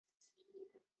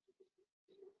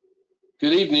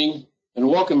Good evening and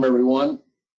welcome everyone.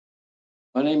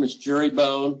 My name is Jerry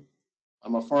Bone.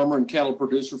 I'm a farmer and cattle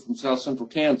producer from South Central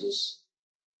Kansas.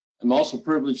 I'm also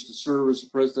privileged to serve as the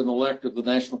president-elect of the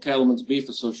National Cattlemen's Beef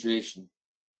Association.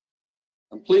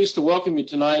 I'm pleased to welcome you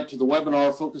tonight to the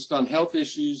webinar focused on health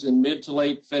issues in mid to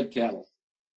late fed cattle.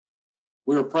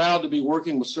 We are proud to be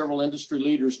working with several industry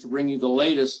leaders to bring you the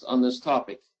latest on this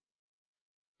topic.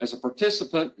 As a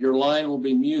participant, your line will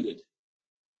be muted,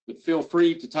 but feel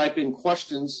free to type in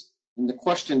questions in the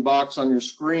question box on your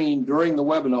screen during the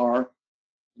webinar,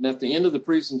 and at the end of the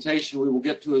presentation, we will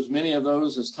get to as many of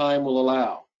those as time will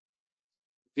allow.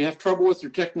 If you have trouble with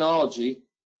your technology,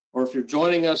 or if you're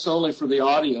joining us only for the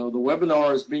audio, the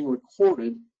webinar is being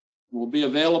recorded and will be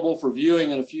available for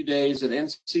viewing in a few days at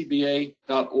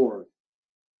ncba.org.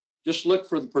 Just look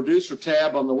for the producer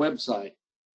tab on the website.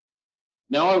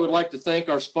 Now I would like to thank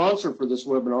our sponsor for this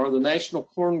webinar, the National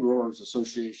Corn Growers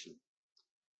Association.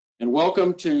 And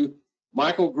welcome to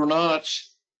Michael Granach,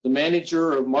 the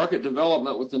Manager of Market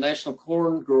Development with the National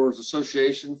Corn Growers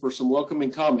Association, for some welcoming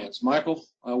comments. Michael,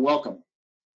 welcome.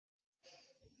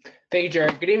 Thank you,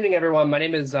 Jared. Good evening, everyone. My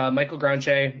name is Michael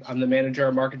Granach. I'm the Manager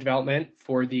of Market Development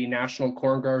for the National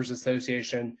Corn Growers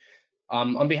Association.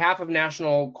 On behalf of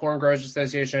National Corn Growers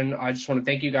Association, I just want to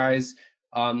thank you guys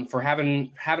for having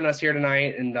us here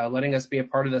tonight and letting us be a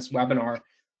part of this webinar.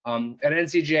 At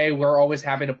NCGA, we're always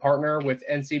happy to partner with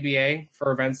NCBA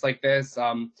for events like this,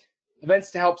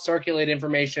 events to help circulate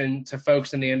information to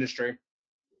folks in the industry.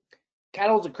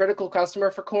 Cattle is a critical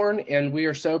customer for corn, and we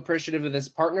are so appreciative of this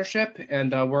partnership,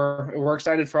 and we're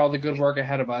excited for all the good work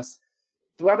ahead of us.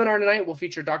 The webinar tonight will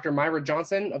feature Dr. Myriah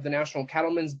Johnson of the National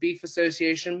Cattlemen's Beef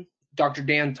Association, Dr.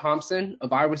 Dan Thomson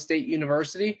of Iowa State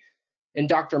University, and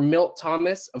Dr. Milt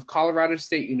Thomas of Colorado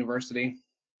State University.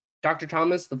 Dr.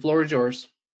 Thomas, the floor is yours.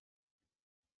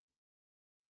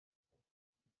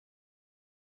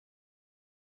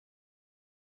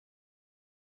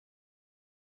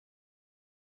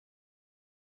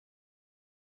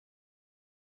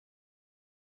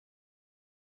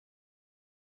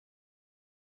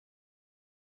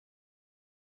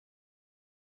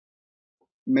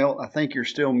 Milt, I think you're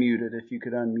still muted. If you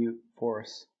could unmute for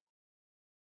us.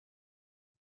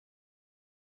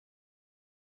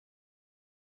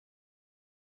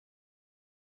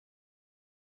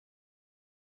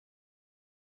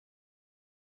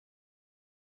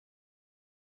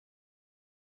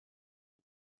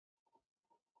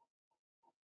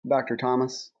 Dr.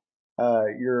 Thomas,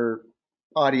 your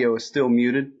audio is still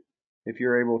muted. If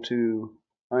you're able to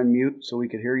unmute so we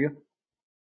could hear you.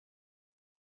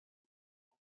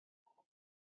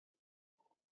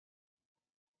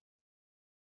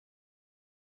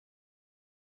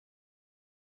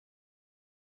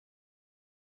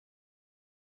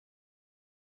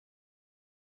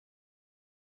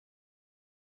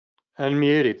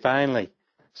 Unmuted, finally.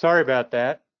 Sorry about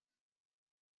that.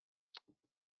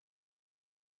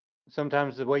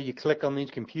 Sometimes the way you click on these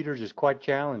computers is quite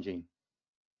challenging.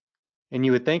 And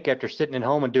you would think after sitting at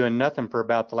home and doing nothing for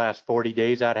about the last 40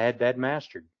 days, I'd had that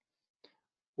mastered.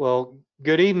 Well,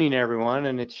 good evening, everyone,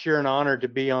 and it's sure an honor to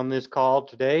be on this call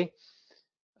today.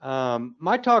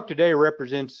 My talk today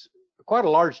represents quite a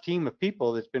large team of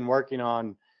people that's been working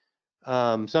on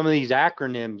some of these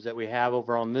acronyms that we have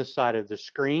over on this side of the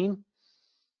screen.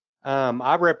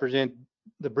 I represent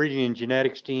the breeding and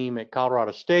genetics team at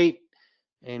Colorado State,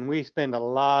 and we spend a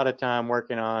lot of time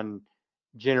working on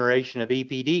generation of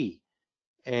EPD.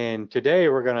 And today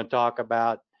we're going to talk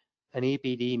about an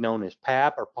EPD known as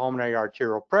PAP, or pulmonary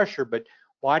arterial pressure. But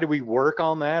why do we work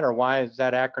on that, or why is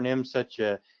that acronym such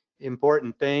an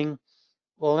important thing?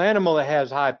 Well, an animal that has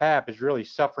high PAP is really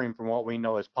suffering from what we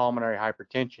know as pulmonary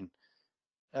hypertension.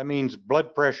 That means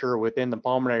blood pressure within the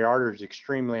pulmonary artery is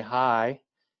extremely high,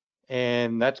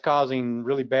 and that's causing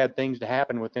really bad things to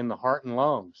happen within the heart and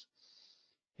lungs.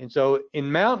 And so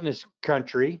in mountainous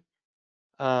country,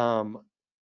 if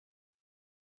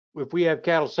we have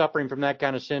cattle suffering from that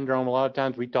kind of syndrome, a lot of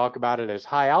times we talk about it as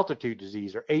high altitude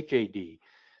disease, or HAD.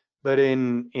 But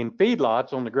in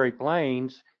feedlots on the Great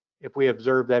Plains, if we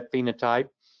observe that phenotype,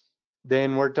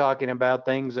 then we're talking about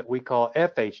things that we call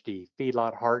FHD,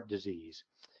 feedlot heart disease.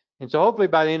 And so hopefully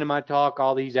by the end of my talk,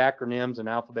 all these acronyms and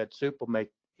alphabet soup will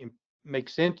make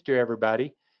sense to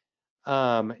everybody.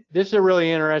 This is a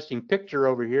really interesting picture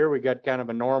over here. We got kind of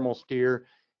a normal steer,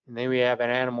 and then we have an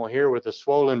animal here with a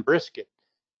swollen brisket.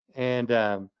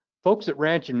 And folks that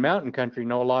ranch in mountain country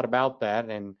know a lot about that.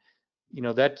 And you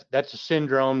know, that's a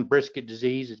syndrome, brisket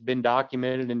disease. It's been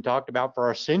documented and talked about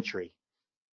for a century.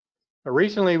 But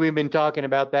recently we've been talking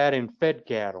about that in fed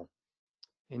cattle.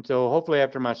 And so hopefully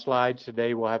after my slides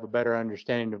today, we'll have a better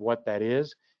understanding of what that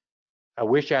is. I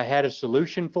wish I had a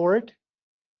solution for it.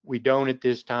 We don't at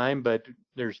this time, but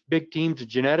there's big teams of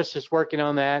geneticists working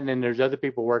on that, and then there's other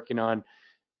people working on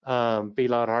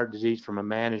feedlot heart disease from a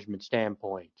management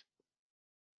standpoint.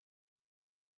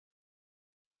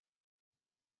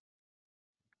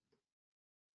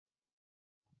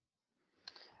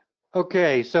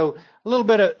 Okay, so a little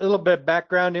bit of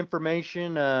background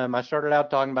information. I started out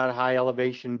talking about high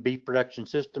elevation beef production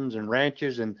systems and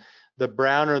ranches, and the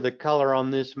browner the color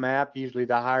on this map, usually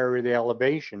the higher the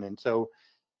elevation. And so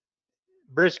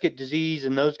brisket disease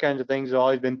and those kinds of things have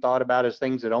always been thought about as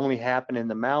things that only happen in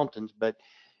the mountains. But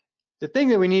the thing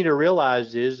that we need to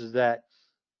realize is that,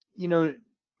 you know,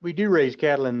 we do raise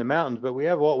cattle in the mountains, but we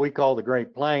have what we call the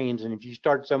Great Plains. And if you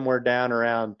start somewhere down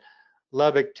around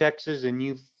Lubbock, Texas, and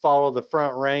you follow the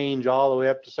Front Range all the way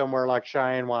up to somewhere like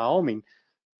Cheyenne, Wyoming,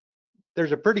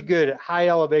 there's a pretty good high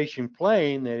elevation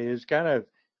plain that is kind of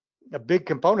a big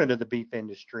component of the beef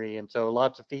industry. And so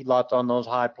lots of feedlots on those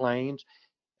high plains.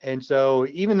 And so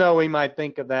even though we might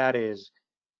think of that as,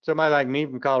 somebody like me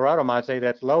from Colorado might say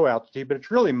that's low altitude, but it's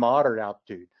really moderate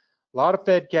altitude. A lot of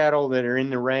fed cattle that are in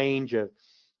the range of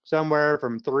somewhere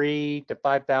from 3,000 to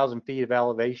 5,000 feet of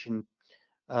elevation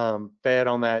fed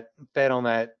on that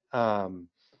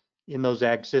in those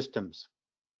ag systems.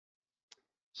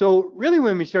 So really,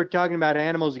 when we start talking about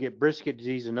animals that get brisket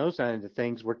disease and those kinds of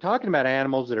things, we're talking about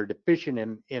animals that are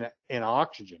deficient in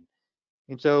oxygen.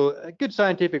 And so a good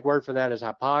scientific word for that is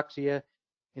hypoxia.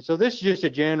 And so this is just a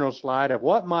general slide of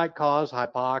what might cause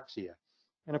hypoxia.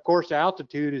 And of course,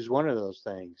 altitude is one of those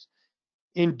things.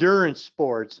 Endurance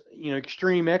sports, you know,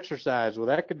 extreme exercise, well,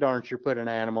 that could darn sure put an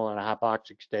animal in a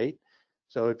hypoxic state.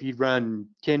 So if you run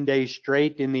 10 days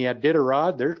straight in the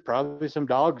Iditarod, there's probably some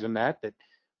dogs in that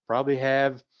probably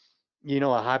have, you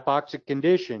know, a hypoxic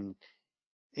condition.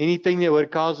 Anything that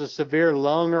would cause a severe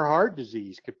lung or heart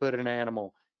disease could put an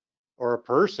animal or a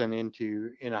person in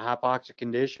a hypoxic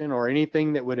condition, or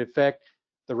anything that would affect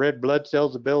the red blood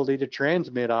cells' ability to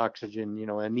transmit oxygen, you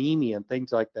know, anemia and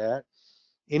things like that.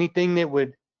 Anything that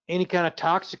would, any kind of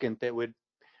toxicant that would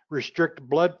restrict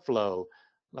blood flow,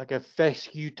 like a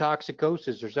fescue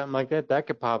toxicosis or something like that, that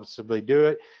could possibly do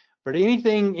it. But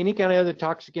anything, any kind of other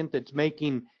toxicant that's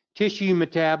making tissue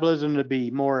metabolism to be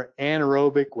more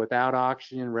anaerobic without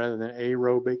oxygen rather than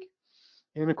aerobic.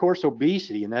 And of course,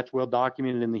 obesity, and that's well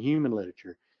documented in the human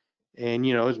literature. And,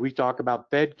 you know, as we talk about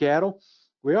fed cattle,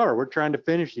 we're trying to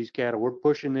finish these cattle. We're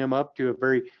pushing them up to a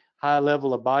very high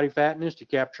level of body fatness to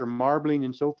capture marbling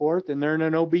and so forth, and they're in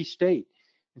an obese state.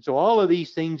 And so all of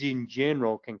these things in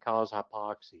general can cause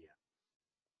hypoxia.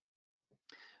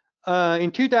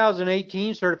 In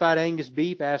 2018, Certified Angus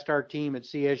Beef asked our team at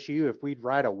CSU if we'd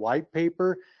write a white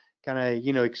paper, kind of,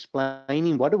 you know,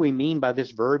 explaining what do we mean by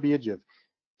this verbiage of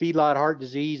feedlot heart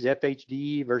disease,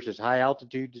 FHD versus high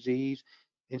altitude disease.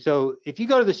 And so if you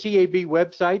go to the CAB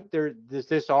website,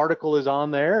 this article is on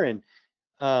there, and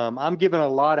I'm giving a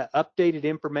lot of updated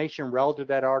information relative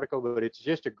to that article, but it's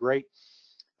just a great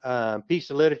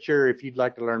piece of literature if you'd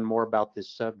like to learn more about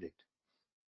this subject.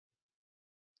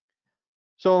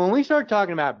 So when we start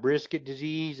talking about brisket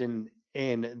disease and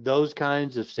those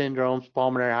kinds of syndromes,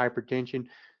 pulmonary hypertension,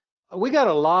 we got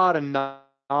a lot of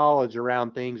knowledge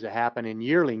around things that happen in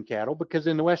yearling cattle, because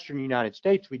in the Western United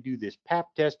States, we do this pap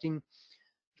testing.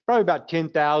 It's probably about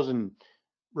 10,000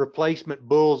 replacement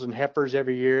bulls and heifers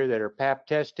every year that are pap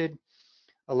tested.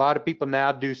 A lot of people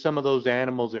now do some of those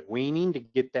animals at weaning to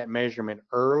get that measurement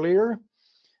earlier.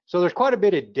 So there's quite a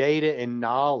bit of data and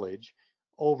knowledge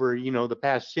over, you know, the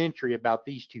past century about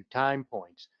these two time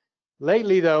points.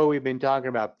 Lately, though, we've been talking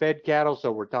about fed cattle,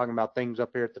 so we're talking about things up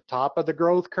here at the top of the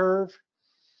growth curve.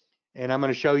 And I'm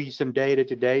going to show you some data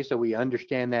today so we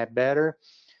understand that better.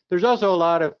 There's also a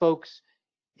lot of folks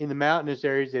in the mountainous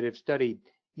areas that have studied,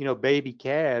 you know, baby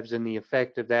calves and the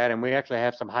effect of that. And we actually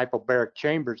have some hypobaric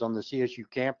chambers on the CSU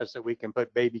campus that we can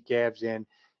put baby calves in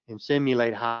and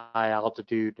simulate high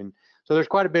altitude. And so there's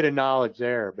quite a bit of knowledge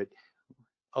there. But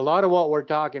a lot of what we're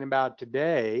talking about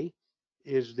today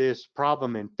is this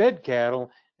problem in fed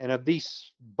cattle. And of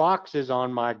these boxes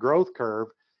on my growth curve,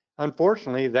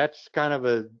 unfortunately, that's kind of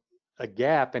a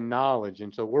gap in knowledge.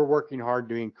 And so we're working hard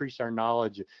to increase our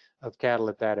knowledge of cattle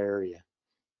at that area.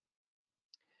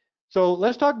 So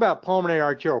let's talk about pulmonary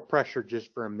arterial pressure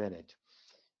just for a minute,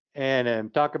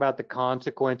 and talk about the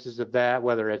consequences of that,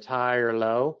 whether it's high or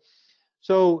low.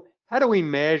 So how do we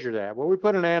measure that? Well, we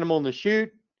put an animal in the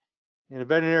chute, and a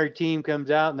veterinary team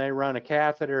comes out and they run a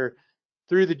catheter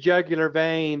through the jugular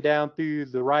vein, down through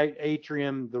the right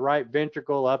atrium, the right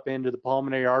ventricle, up into the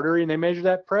pulmonary artery, and they measure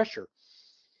that pressure.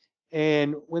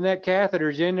 And when that catheter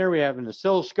is in there, we have an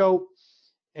oscilloscope,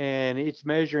 and it's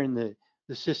measuring the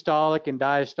the systolic and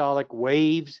diastolic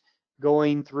waves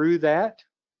going through that.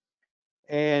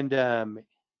 And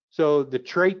so the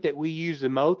trait that we use the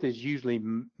most is usually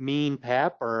mean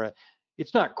PAP, or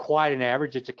it's not quite an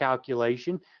average, it's a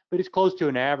calculation, but it's close to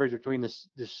an average between the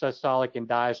systolic and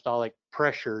diastolic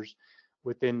pressures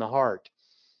within the heart.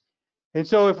 And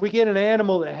so if we get an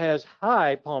animal that has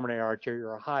high pulmonary artery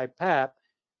or a high PAP,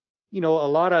 you know, a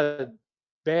lot of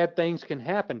bad things can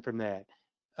happen from that.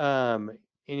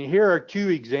 And here are two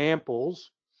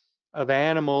examples of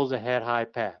animals that had high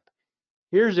PAP.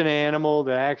 Here's an animal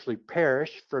that actually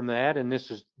perished from that, and this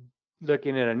is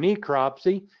looking at a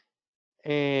necropsy.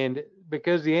 And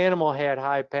because the animal had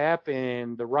high PAP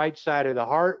and the right side of the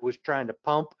heart was trying to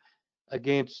pump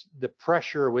against the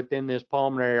pressure within this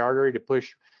pulmonary artery to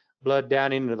push blood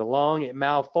down into the lung, it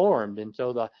malformed. And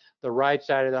so the right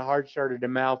side of the heart started to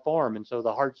malform. And so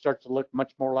the heart starts to look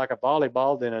much more like a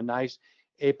volleyball than a nice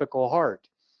apical heart.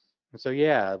 And so,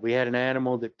 yeah, we had an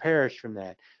animal that perished from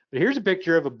that. But here's a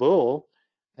picture of a bull,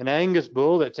 an Angus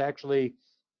bull that's actually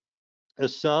a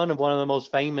son of one of the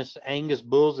most famous Angus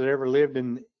bulls that ever lived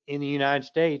in the United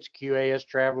States, QAS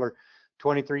Traveler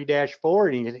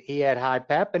 23-4. And he had high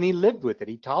PAP, and he lived with it.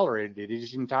 He tolerated it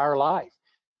his entire life.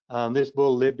 This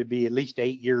bull lived to be at least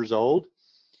 8 years old,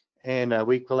 and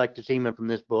we collected semen from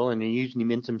this bull and using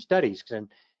him in some studies.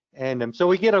 And so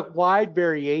we get a wide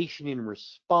variation in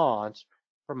response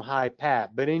from high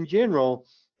PAP, but in general,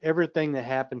 everything that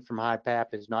happens from high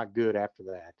PAP is not good after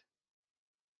that.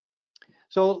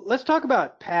 So let's talk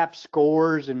about PAP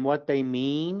scores and what they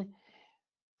mean.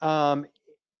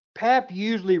 PAP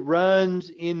usually runs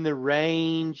in the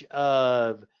range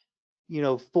of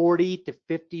 40 to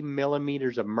 50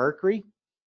 millimeters of mercury.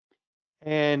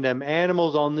 And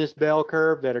animals on this bell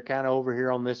curve that are kind of over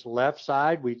here on this left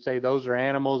side, we'd say those are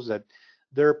animals that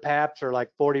their PAPs are like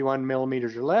 41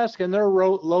 millimeters or less, and they're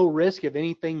low risk of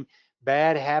anything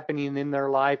bad happening in their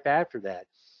life after that.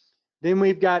 Then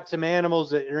we've got some animals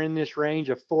that are in this range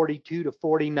of 42 to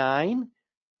 49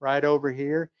 right over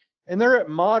here, and they're at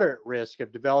moderate risk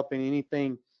of developing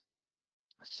anything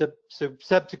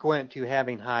subsequent to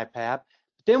having high PAP.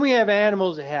 But then we have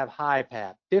animals that have high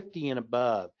PAP, 50 and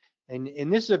above.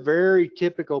 And this is a very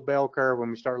typical bell curve when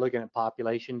we start looking at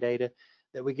population data,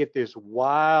 that we get this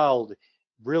wild,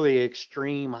 really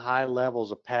extreme high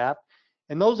levels of PAP.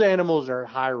 And those animals are at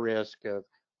high risk of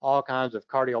all kinds of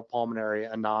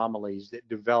cardiopulmonary anomalies that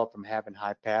develop from having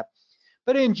high PAP.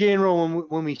 But in general,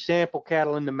 when we sample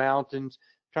cattle in the mountains,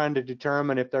 trying to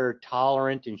determine if they're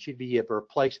tolerant and should be a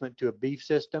replacement to a beef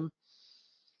system,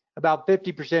 about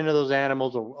 50% of those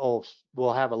animals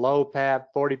will have a low PAP,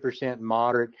 40%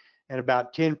 moderate, and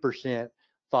about 10%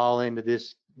 fall into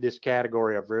this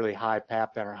category of really high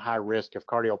PAP and are high risk of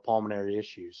cardiopulmonary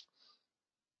issues.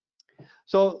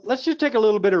 So let's just take a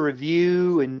little bit of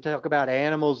review and talk about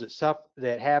animals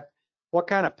that have what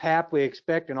kind of PAP we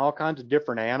expect in all kinds of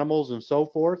different animals and so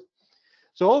forth.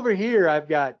 So over here, I've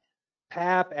got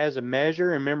PAP as a measure.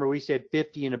 Remember, we said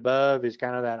 50 and above is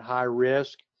kind of that high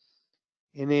risk.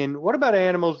 And then what about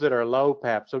animals that are low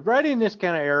PAP? So right in this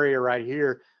kind of area right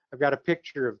here, I've got a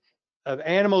picture of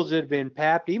animals that have been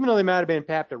PAP'd, even though they might have been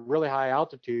PAP'd at really high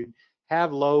altitude,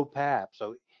 have low PAP.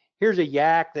 So here's a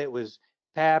yak that was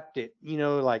PAP'd at,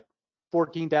 like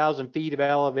 14,000 feet of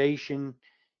elevation,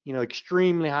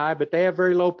 extremely high, but they have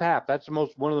very low PAP. That's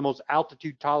one of the most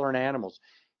altitude tolerant animals.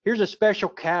 Here's a special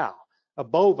cow, a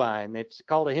bovine. It's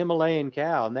called a Himalayan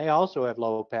cow, and they also have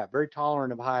low PAP, very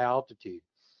tolerant of high altitude.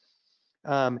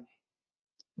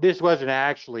 This wasn't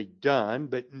actually done,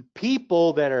 but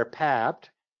people that are PAP'd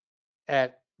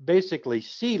at basically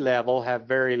sea level have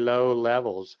very low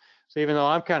levels. So even though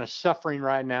I'm kind of suffering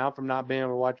right now from not being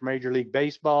able to watch Major League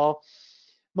Baseball,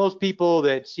 most people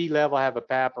that sea level have a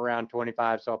PAP around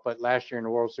 25. So I'll put last year in the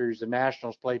World Series, the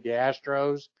Nationals played the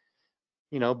Astros.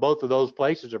 Both of those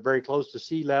places are very close to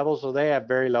sea level, so they have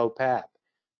very low PAP.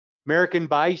 American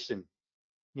bison,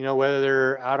 whether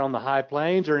they're out on the high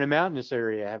plains or in a mountainous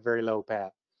area, have very low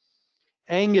PAP.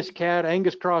 Angus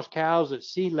cross cows at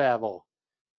sea level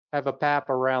have a PAP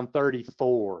around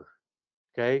 34,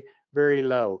 okay, very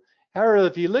low. However,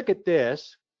 if you look at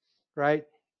this, right,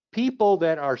 people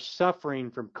that are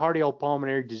suffering from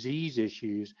cardiopulmonary disease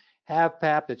issues have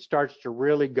PAP that starts to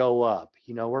really go up.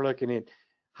 We're looking at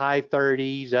high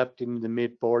 30s up to the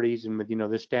mid 40s, and with,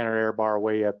 this standard error bar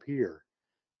way up here,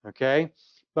 okay?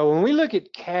 But when we look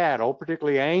at cattle,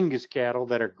 particularly Angus cattle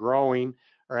that are growing,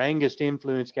 or Angus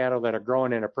influence cattle that are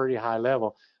growing at a pretty high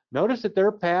level, notice that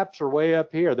their PAPs are way up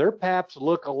here. Their PAPs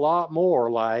look a lot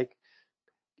more like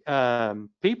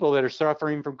people that are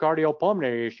suffering from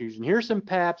cardiopulmonary issues. And here's some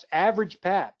PAPs, average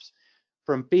PAPs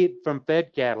from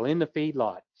fed cattle in the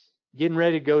feedlot, getting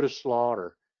ready to go to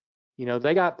slaughter. You know,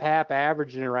 they got PAP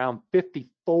averaging around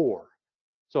 54.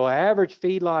 So an average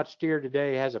feedlot steer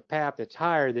today has a PAP that's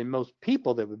higher than most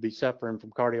people that would be suffering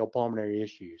from cardiopulmonary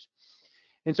issues.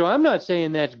 And so I'm not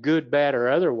saying that's good, bad, or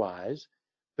otherwise,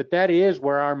 but that is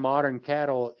where our modern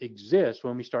cattle exist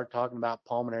when we start talking about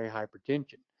pulmonary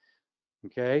hypertension.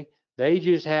 Okay, they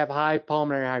just have high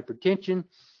pulmonary hypertension,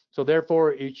 so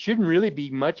therefore it shouldn't really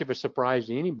be much of a surprise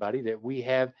to anybody that we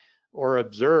have or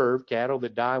observe cattle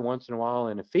that die once in a while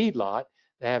in a feedlot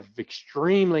that have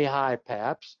extremely high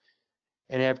PAPs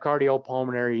and have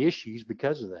cardiopulmonary issues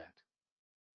because of that.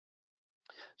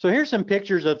 So here's some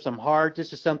pictures of some heart.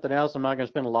 This is something else. I'm not going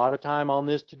to spend a lot of time on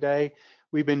this today.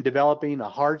 We've been developing a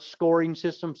heart scoring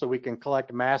system so we can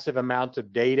collect massive amounts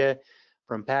of data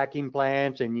from packing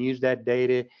plants and use that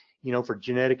data, you know, for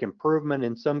genetic improvement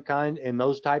in some kind and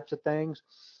those types of things.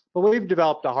 But we've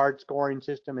developed a heart scoring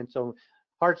system, and so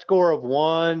heart score of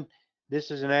 1,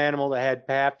 this is an animal that had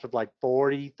PAPs of like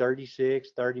 40, 36,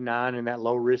 39 in that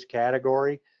low risk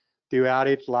category throughout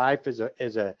its life as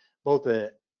both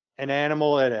an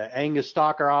animal at an Angus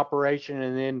stocker operation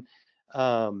and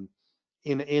then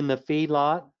in the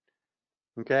feedlot.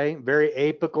 Okay, very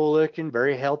apical looking,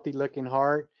 very healthy looking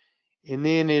heart. And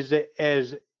then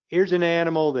here's an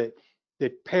animal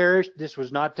that perished. This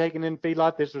was not taken in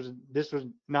feedlot. This was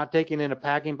not taken in a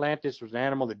packing plant. This was an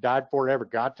animal that died before it ever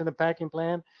got to the packing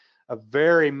plant. A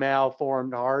very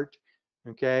malformed heart.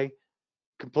 Okay,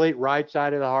 complete right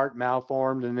side of the heart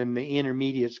malformed, and then the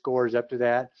intermediate scores up to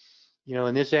that. You know,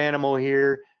 and this animal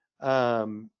here,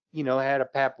 you know, had a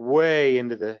PAP way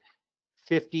into the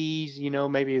 50s. You know,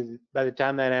 maybe by the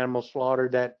time that animal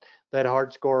slaughtered, that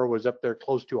heart score was up there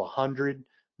close to 100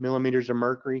 millimeters of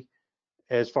mercury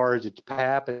as far as its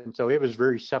PAP, and so it was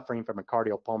very suffering from a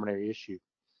cardiopulmonary issue.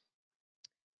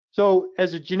 So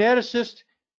as a geneticist,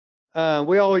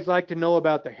 we always like to know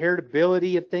about the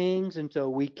heritability of things, and so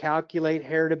we calculate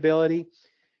heritability.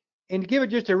 And to give it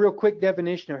just a real quick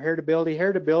definition of heritability,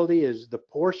 heritability is the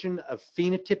portion of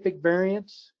phenotypic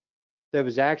variance that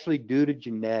was actually due to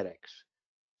genetics.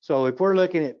 So if we're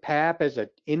looking at PAP as an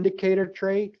indicator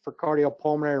trait for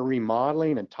cardiopulmonary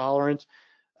remodeling and tolerance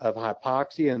of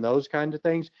hypoxia and those kinds of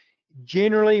things,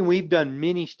 generally we've done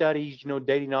many studies, you know,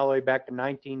 dating all the way back to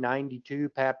 1992,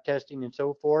 PAP testing and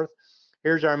so forth.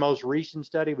 Here's our most recent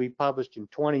study we published in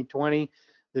 2020.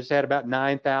 This had about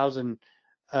 9,000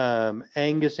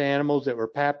 Angus animals that were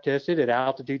PAP tested at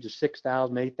altitudes of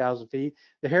 6,000, 8,000 feet.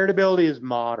 The heritability is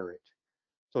moderate.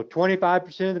 So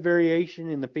 25% of the variation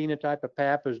in the phenotype of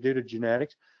PAP was due to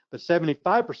genetics, but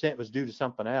 75% was due to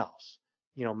something else,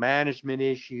 you know, management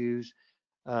issues,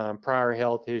 prior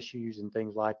health issues, and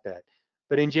things like that.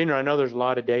 But in general, I know there's a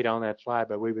lot of data on that slide,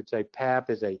 but we would say PAP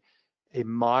is a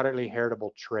moderately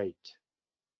heritable trait.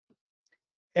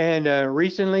 And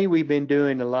recently, we've been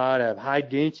doing a lot of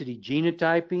high-density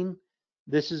genotyping.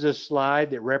 This is a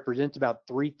slide that represents about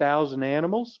 3,000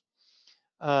 animals.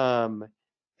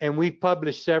 And we've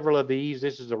published several of these.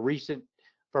 This is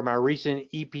from our recent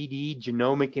EPD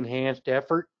genomic enhanced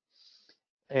effort.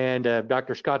 And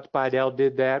Dr. Scott Spidell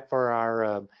did that for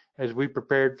our, as we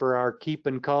prepared for our keep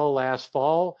and cull last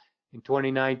fall in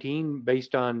 2019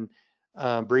 based on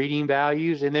breeding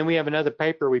values. And then we have another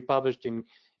paper we published in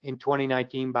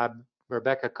 2019 by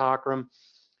Rebecca Cockram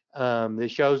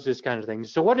that shows this kind of thing.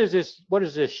 So what does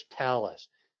this tell us?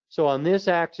 So on this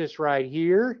axis right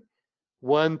here,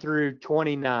 1 through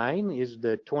 29 is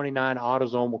the 29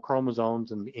 autosomal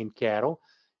chromosomes in cattle,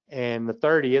 and the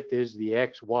 30th is the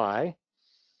XY.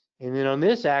 And then on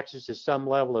this axis is some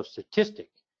level of statistic,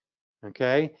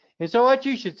 okay? And so what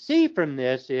you should see from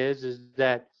this is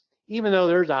that even though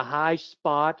there's a high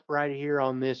spot right here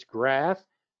on this graph,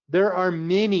 there are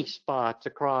many spots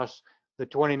across the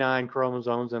 29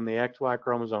 chromosomes and the XY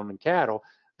chromosome in cattle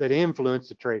that influence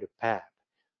the trait of PAP.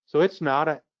 So it's not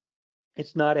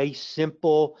a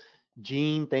simple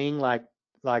gene thing like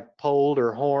polled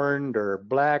or horned or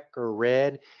black or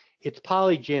red. It's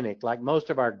polygenic, like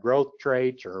most of our growth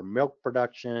traits or milk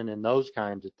production and those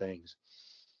kinds of things.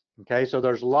 Okay, so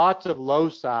there's lots of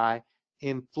loci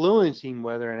influencing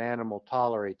whether an animal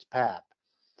tolerates PAP.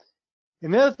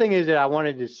 And the other thing is that I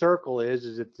wanted to circle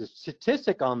is that the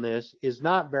statistic on this is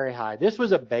not very high. This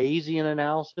was a Bayesian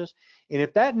analysis, and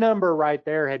if that number right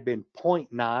there had been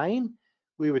 0.9,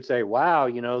 we would say, wow,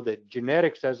 you know, that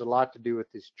genetics has a lot to do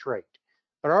with this trait.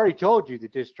 But I already told you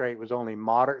that this trait was only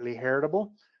moderately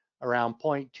heritable, around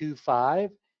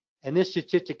 0.25, and this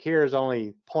statistic here is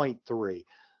only 0.3.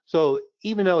 So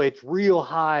even though it's real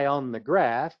high on the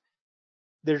graph,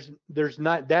 there's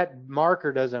not, that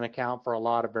marker doesn't account for a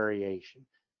lot of variation.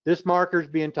 This marker is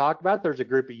being talked about. There's a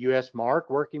group of U.S. Mark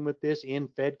working with this in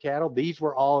fed cattle. These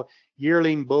were all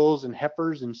yearling bulls and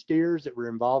heifers and steers that were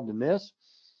involved in this.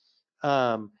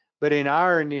 But in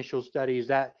our initial studies,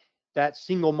 that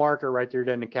single marker right there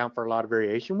doesn't account for a lot of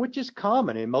variation, which is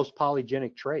common in most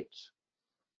polygenic traits.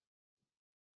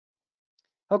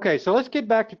 Okay, so let's get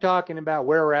back to talking about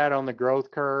where we're at on the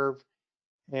growth curve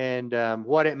and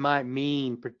what it might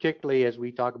mean, particularly as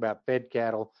we talk about fed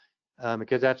cattle,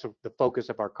 because that's the focus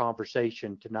of our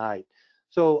conversation tonight.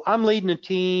 So I'm leading a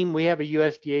team. We have a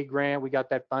USDA grant. We got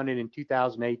that funded in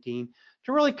 2018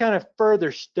 to really kind of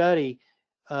further study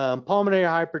pulmonary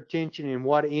hypertension and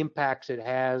what impacts it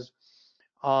has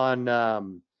on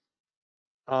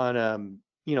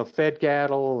fed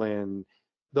cattle and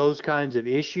those kinds of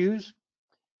issues.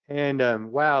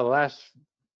 And wow,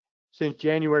 since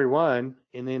January 1,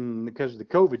 and then because of the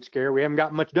COVID scare, we haven't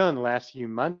got much done the last few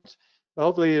months. But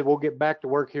hopefully we'll get back to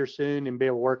work here soon and be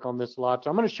able to work on this a lot. So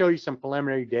I'm going to show you some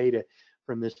preliminary data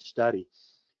from this study.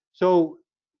 So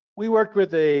we worked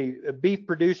with a beef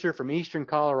producer from eastern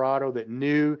Colorado that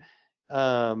knew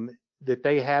that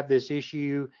they have this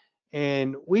issue.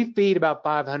 And we feed about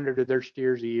 500 of their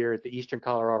steers a year at the Eastern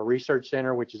Colorado Research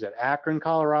Center, which is at Akron,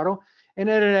 Colorado, and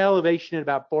at an elevation at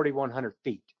about 4,100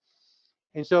 feet.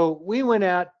 And so we went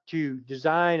out to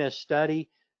design a study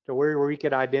to where we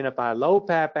could identify low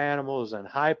PAP animals and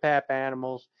high PAP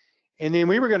animals. And then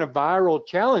we were going to viral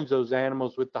challenge those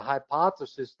animals with the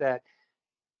hypothesis that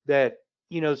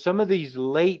some of these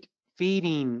late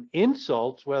feeding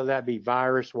insults, whether that be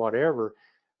virus, whatever,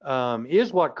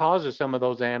 is what causes some of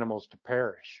those animals to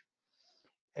perish.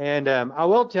 And I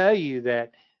will tell you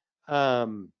that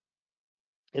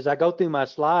as I go through my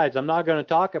slides, I'm not going to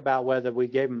talk about whether we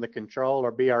gave them the control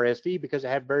or BRSV because it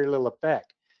had very little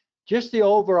effect. Just the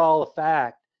overall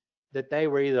fact that they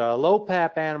were either a low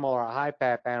PAP animal or a high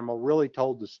PAP animal really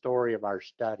told the story of our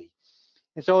study.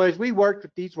 And so as we worked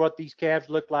with what these calves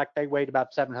looked like, they weighed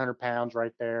about 700 pounds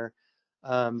right there.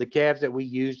 The calves that we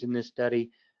used in this study,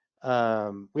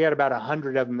 we had about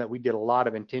 100 of them that we did a lot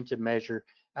of intensive measure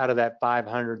out of that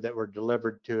 500 that were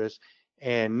delivered to us.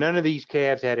 And none of these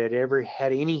calves had ever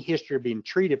had any history of being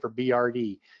treated for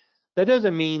BRD. That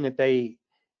doesn't mean that they,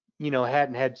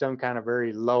 hadn't had some kind of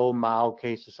very low, mild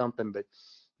case of something, but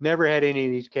never had any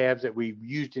of these calves that we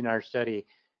used in our study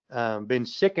been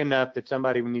sick enough that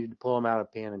somebody needed to pull them out of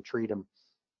the pen and treat them.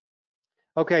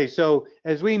 Okay, so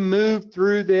as we moved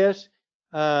through this,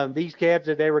 these calves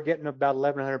that they were getting about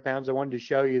 1,100 pounds, I wanted to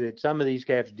show you that some of these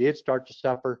calves did start to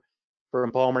suffer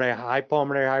from high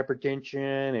pulmonary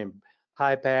hypertension and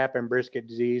high PAP and brisket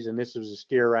disease. And this was a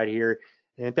steer right here.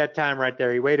 And at that time right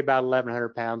there, he weighed about 1,100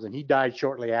 pounds and he died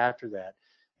shortly after that.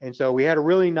 And so we had a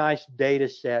really nice data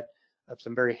set of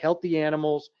some very healthy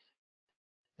animals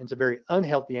and some very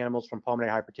unhealthy animals from pulmonary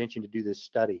hypertension to do this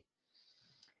study.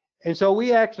 And so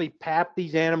we actually papped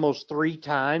these animals 3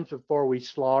 times before we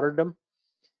slaughtered them.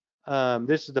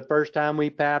 This is the first time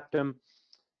we papped them.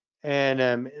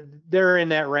 And they're in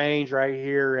that range right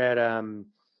here at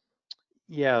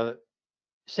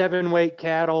 7-weight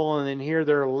cattle, and then here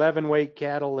they're 11-weight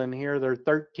cattle, and here they're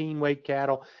 13-weight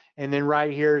cattle, and then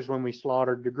right here is when we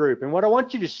slaughtered the group. And what I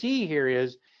want you to see here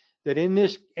is that in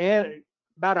this,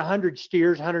 about 100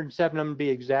 steers, 107 of them to be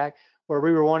exact, where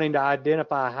we were wanting to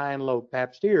identify high and low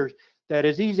PAP steers, that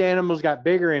as these animals got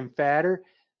bigger and fatter,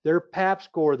 their PAP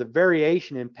score, the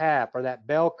variation in PAP, or that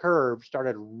bell curve,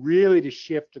 started really to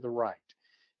shift to the right.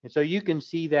 And so you can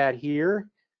see that here.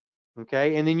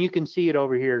 Okay, and then you can see it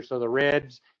over here. So the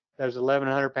reds, those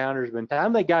 1,100 pounders, by the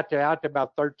time they got out to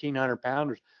about 1,300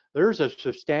 pounders, there's a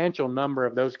substantial number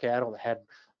of those cattle that had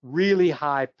really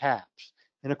high PAPs.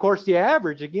 And of course, the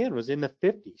average again was in the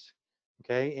 50s.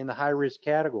 Okay, in the high risk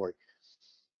category.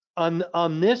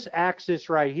 On this axis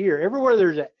right here, everywhere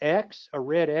there's an X, a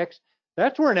red X,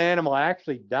 that's where an animal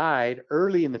actually died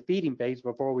early in the feeding phase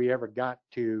before we ever got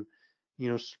to,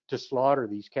 to slaughter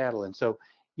these cattle. And so,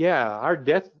 yeah, our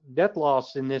death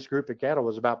loss in this group of cattle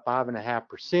was about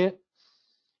 5.5%,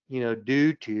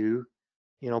 due to,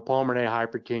 pulmonary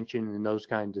hypertension and those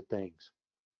kinds of things.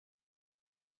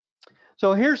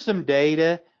 So here's some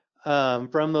data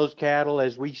from those cattle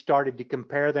as we started to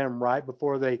compare them right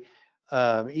before they,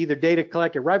 either data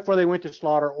collected right before they went to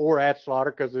slaughter or at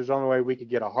slaughter, because there's the only way we could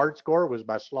get a heart score was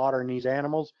by slaughtering these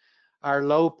animals. Our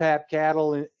low PAP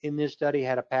cattle in this study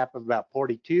had a PAP of about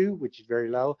 42, which is very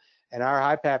low. And our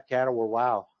high PAP cattle were,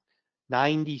 wow,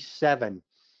 97.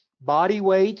 Body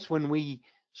weights when we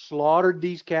slaughtered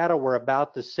these cattle were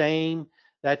about the same.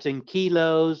 That's in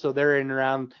kilos, so they're in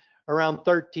around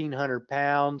 1,300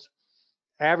 pounds.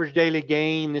 Average daily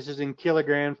gain, this is in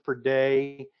kilograms per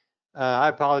day. I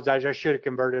apologize. I should have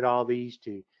converted all these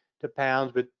to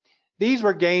pounds, but these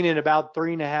were gaining about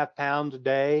 3.5 pounds a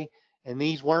day, and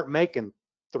these weren't making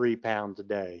 3 pounds a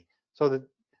day. So the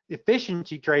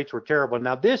efficiency traits were terrible.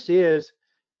 Now this is,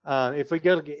 if we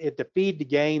go at the feed to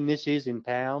gain, this is in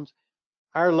pounds.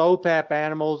 Our low PAP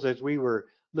animals, as we were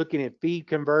looking at feed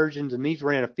conversions, and these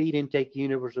were in a feed intake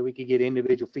unit so we could get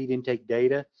individual feed intake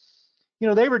data.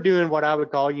 They were doing what I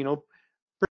would call,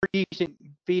 pretty decent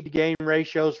feed to gain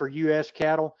ratios for U.S.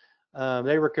 cattle.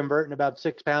 They were converting about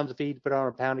 6 pounds of feed to put on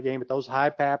a pound of gain, but those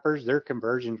high pappers, their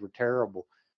conversions were terrible.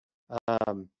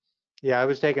 Yeah, I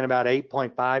was taking about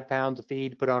 8.5 pounds of feed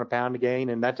to put on a pound of gain,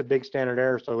 and that's a big standard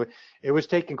error. So it was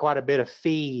taking quite a bit of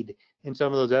feed in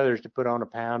some of those others to put on a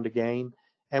pound of gain.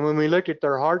 And when we looked at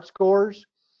their heart scores,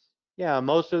 yeah,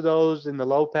 most of those in the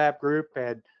low PAP group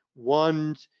had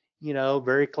ones,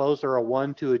 very close, or a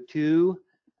 1 to a 2.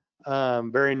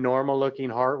 Very normal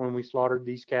looking heart when we slaughtered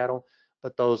these cattle.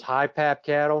 But those high PAP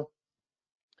cattle,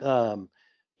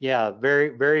 yeah,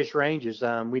 various ranges.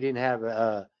 We didn't have,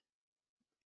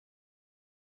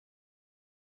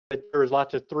 but there was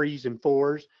lots of 3s and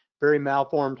 4s, very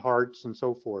malformed hearts and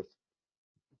so forth.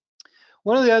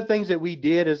 One of the other things that we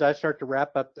did as I start to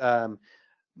wrap up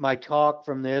my talk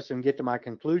from this and get to my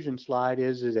conclusion slide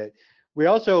is that we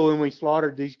also, when we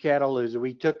slaughtered these cattle, is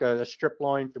we took a strip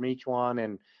loin from each one,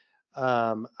 and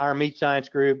our meat science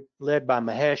group, led by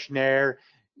Mahesh Nair,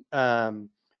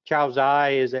 Chow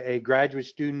Zai is a graduate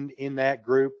student in that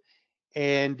group,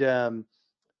 and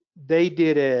they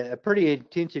did a pretty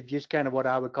intensive, just kind of what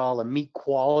I would call a meat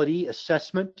quality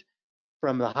assessment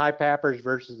from the high pappers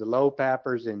versus the low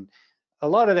pappers, and a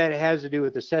lot of that has to do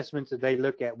with assessments that they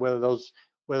look at whether those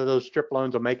strip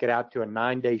loins will make it out to a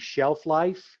 9-day shelf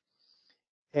life.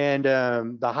 And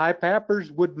the high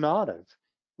pappers would not have.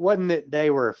 Wasn't that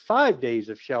they were 5 days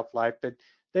of shelf life, but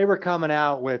they were coming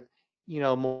out with,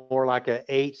 more like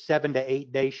a 7 to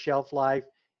 8 day shelf life,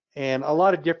 and a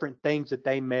lot of different things that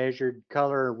they measured: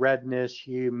 color, redness,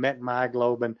 hue,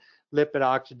 metamyoglobin, lipid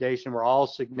oxidation, were all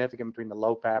significant between the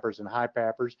low pappers and high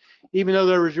pappers, even though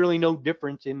there was really no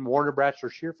difference in Warner Brats or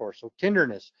shear force. So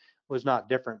tenderness was not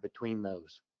different between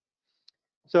those.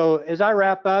 So as I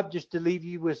wrap up, just to leave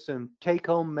you with some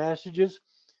take-home messages,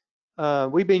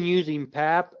 we've been using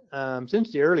PAP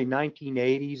since the early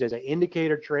 1980s as an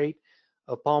indicator trait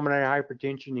of pulmonary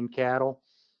hypertension in cattle.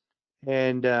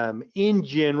 And in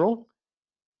general,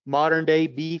 modern day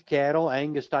beef cattle,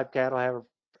 Angus type cattle, have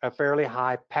a fairly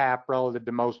high PAP relative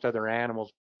to most other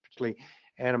animals, particularly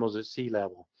animals at sea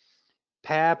level.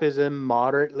 PAP is a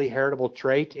moderately heritable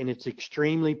trait, and it's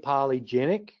extremely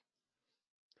polygenic.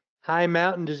 High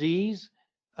mountain disease,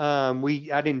 I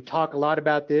didn't talk a lot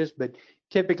about this, but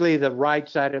typically the right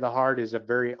side of the heart is a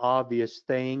very obvious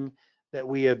thing that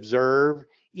we observe.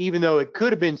 Even though it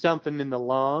could have been something in the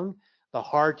lung, the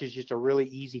heart is just a really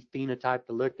easy phenotype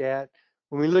to look at.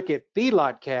 When we look at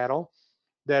feedlot cattle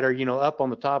that are, up on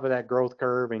the top of that growth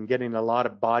curve and getting a lot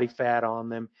of body fat on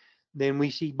them, then we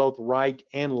see both right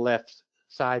and left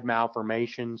side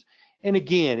malformations. And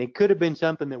again, it could have been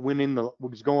something that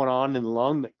was going on in the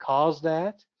lung that caused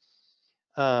that,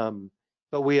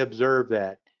 but we observed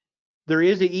that. There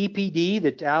is an EPD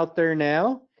that's out there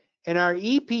now, and our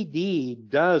EPD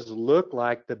does look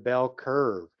like the bell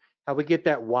curve. How we get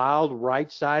that wild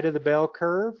right side of the bell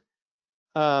curve,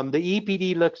 the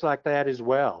EPD looks like that as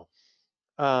well.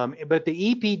 But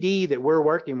the EPD that we're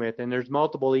working with, and there's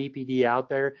multiple EPD out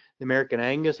there. The American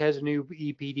Angus has a new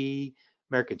EPD.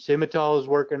 American Simmental is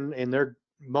working, and their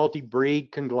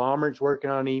multi-breed conglomerates working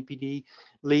on EPD.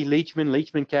 Lee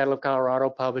Leachman Cattle of Colorado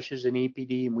publishes an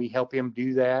EPD, and we help him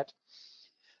do that.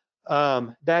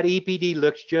 That EPD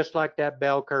looks just like that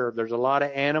bell curve. There's a lot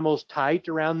of animals tight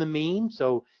around the mean,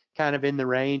 so kind of in the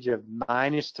range of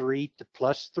 -3 to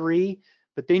 +3.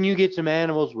 But then you get some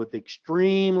animals with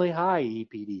extremely high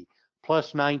EPD,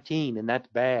 +19, and that's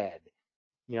bad.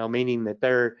 Meaning that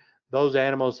those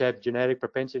animals have genetic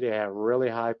propensity to have really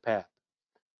high PAP.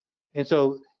 And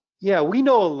so, yeah, we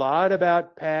know a lot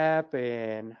about PAP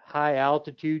and high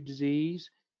altitude disease.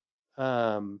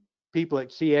 People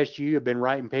at CSU have been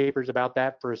writing papers about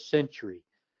that for a century.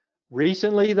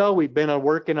 Recently, though, we've been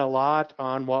working a lot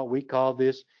on what we call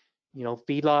this,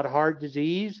 feedlot heart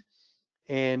disease.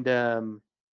 And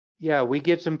yeah, we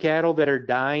get some cattle that are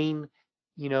dying,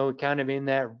 kind of in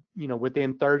that,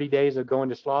 within 30 days of going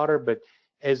to slaughter. But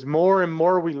as more and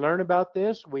more we learn about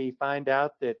this, we find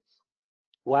out that,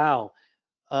 wow,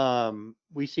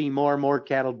 we see more and more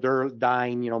cattle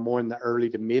dying, more in the early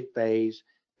to mid phase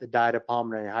that died of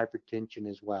pulmonary hypertension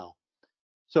as well.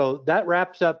 So that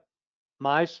wraps up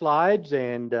my slides,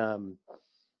 and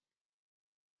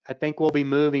I think we'll be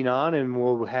moving on, and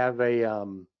we'll have a,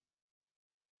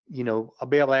 you know, I'll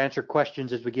be able to answer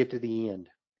questions as we get to the end.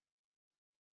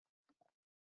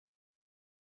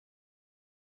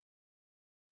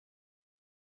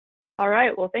 All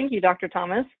right, well, thank you, Dr.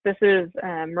 Thomas. This is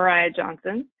Myriah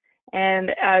Johnson. And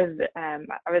as I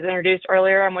was introduced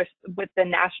earlier, I'm with the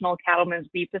National Cattlemen's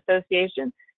Beef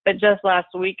Association, but just last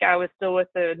week I was still with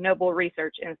the Noble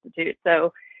Research Institute.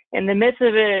 So in the midst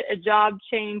of a job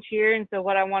change here, and so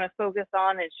what I want to focus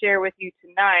on and share with you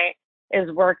tonight is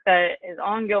work that is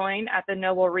ongoing at the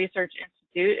Noble Research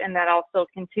Institute, and that I'll still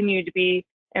continue to be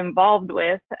involved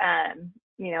with,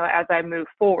 you know, as I move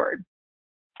forward.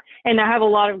 And I have a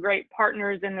lot of great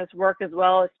partners in this work as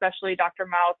well, especially Dr.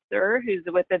 Miles Thur, who's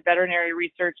with the Veterinary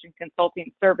Research and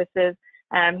Consulting Services.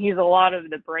 He's a lot of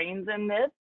the brains in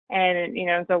this. And, you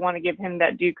know, so I want to give him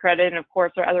that due credit. And of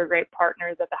course, our other great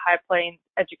partners at the High Plains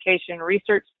Education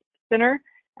Research Center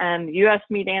and the U.S.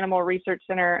 Meat Animal Research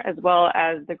Center, as well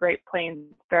as the Great Plains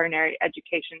Veterinary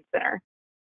Education Center.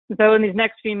 So in these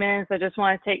next few minutes, I just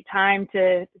want to take time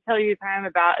to tell you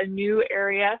about a new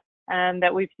area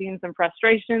that we've seen some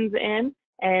frustrations in.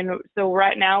 And so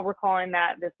right now we're calling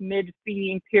that this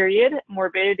mid-feeding period,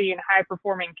 morbidity in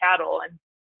high-performing cattle. And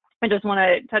I just want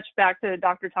to touch back to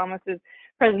Dr. Thomas's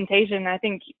presentation. I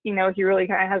think, you know, he really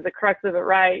kind of has the crux of it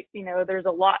right. You know, there's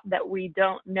a lot that we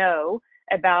don't know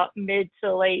about mid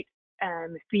to late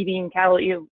feeding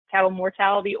cattle, cattle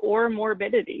mortality or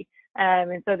morbidity.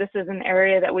 And so this is an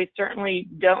area that we certainly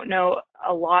don't know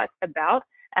a lot about.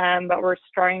 But we're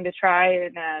starting to try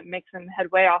and make some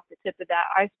headway off the tip of that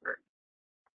iceberg.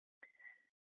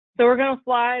 So we're going to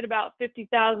fly at about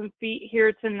 50,000 feet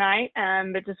here tonight,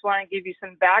 but just want to give you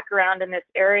some background in this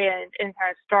area and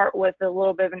kind of start with a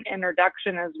little bit of an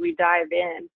introduction as we dive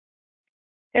in.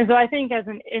 And so I think as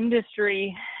an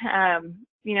industry,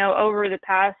 you know, over the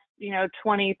past, you know,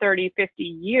 20, 30, 50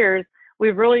 years,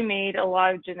 we've really made a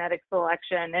lot of genetic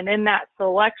selection. And in that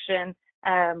selection,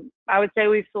 I would say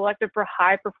we've selected for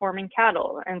high performing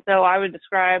cattle. And so I would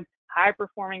describe high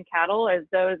performing cattle as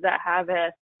those that have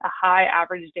a high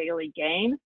average daily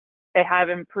gain. They have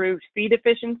improved feed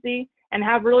efficiency and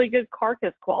have really good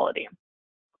carcass quality.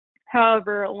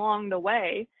 However, along the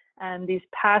way, these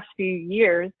past few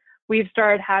years, we've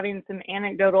started having some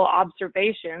anecdotal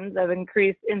observations of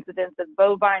increased incidence of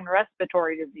bovine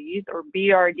respiratory disease, or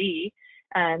BRD,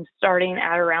 starting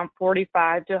at around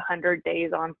 45 to 100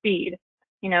 days on feed.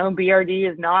 You know,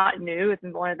 BRD is not new. It's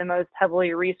one of the most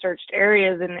heavily researched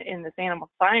areas in this animal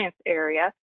science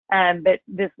area. But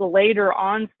this later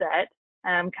onset,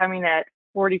 coming at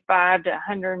 45 to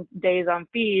 100 days on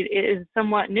feed, is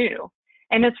somewhat new.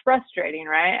 And it's frustrating,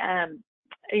 right?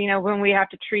 You know, when we have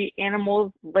to treat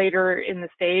animals later in the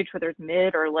stage, whether it's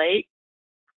mid or late,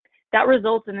 that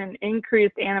results in an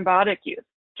increased antibiotic use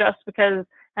just because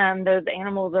those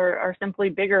animals are simply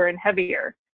bigger and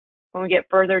heavier. When we get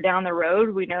further down the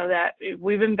road, we know that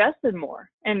we've invested more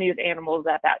in these animals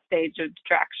at that stage of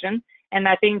detraction. And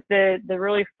I think the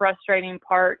really frustrating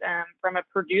part from a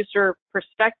producer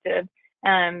perspective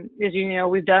is, you know,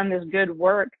 we've done this good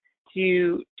work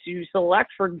to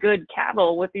select for good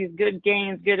cattle with these good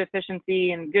gains, good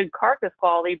efficiency, and good carcass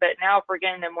quality. But now if we're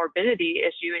getting the morbidity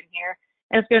issue in here,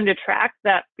 it's going to detract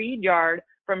that feed yard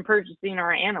from purchasing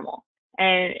our animal.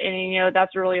 And you know,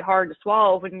 that's really hard to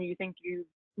swallow when you think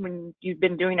when you've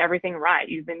been doing everything right.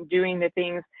 You've been doing the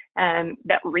things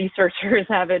that researchers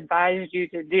have advised you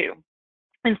to do.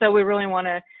 And so we really want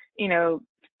to, you know,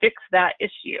 fix that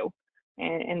issue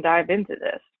and dive into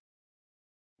this.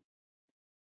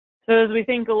 So as we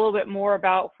think a little bit more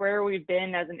about where we've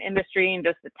been as an industry and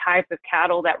just the type of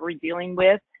cattle that we're dealing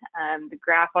with, the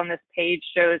graph on this page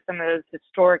shows some of those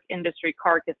historic industry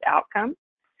carcass outcomes.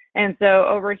 And so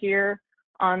over here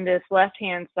on this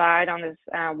left-hand side, on this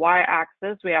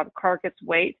y-axis, we have carcass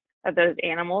weight of those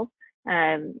animals.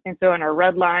 And so in our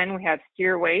red line, we have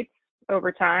steer weights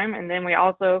over time. And then we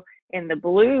also, in the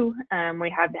blue, we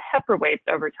have the heifer weights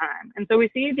over time. And so we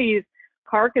see these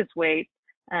carcass weights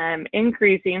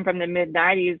increasing from the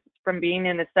mid-90s, from being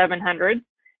in the 700s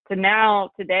to now,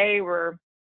 today, we're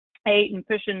 8 and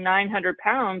pushing 900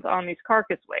 pounds on these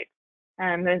carcass weights.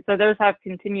 And so those have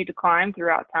continued to climb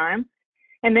throughout time.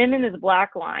 And then in this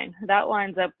black line, that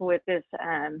lines up with this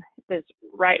this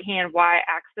right-hand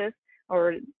y-axis,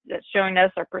 or that's showing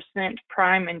us our percent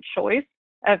prime and choice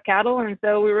of cattle. And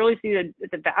so we really see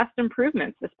the vast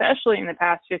improvements, especially in the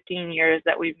past 15 years,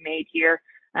 that we've made here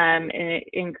in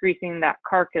increasing that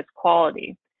carcass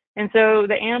quality. And so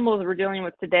the animals we're dealing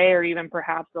with today are even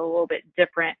perhaps a little bit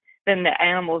different than the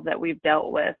animals that we've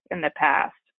dealt with in the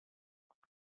past.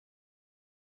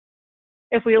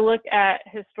 If we look at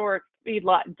historic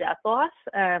feedlot death loss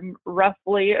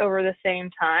roughly over the same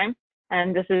time.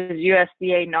 And this is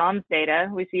USDA NOMS data.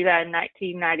 We see that in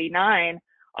 1999,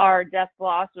 our death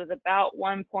loss was about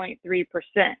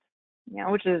 1.3%,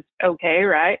 which is okay,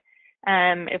 right?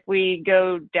 If we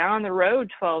go down the road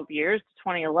 12 years to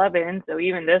 2011, so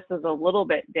even this is a little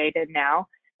bit dated now,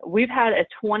 we've had a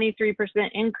 23%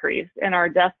 increase in our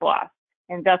death loss,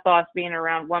 and death loss being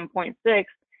around 1.6. And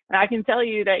I can tell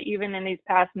you that even in these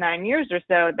past 9 years or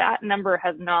so, that number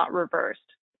has not reversed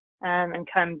and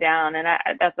come down. And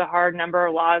that's a hard number.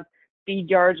 A lot of feed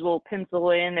yards will pencil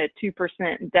in a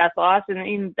 2% death loss.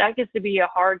 And that gets to be a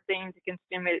hard thing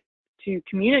to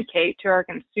communicate to our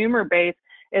consumer base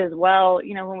as well.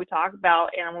 When we talk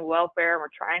about animal welfare and we're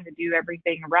trying to do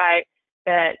everything right,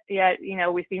 that yet,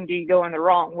 we seem to be going the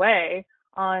wrong way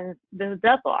on the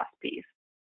death loss piece.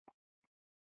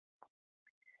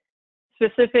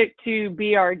 Specific to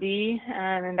BRD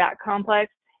and that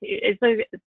complex,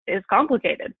 it's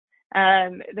complicated.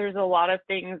 There's a lot of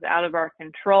things out of our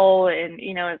control, and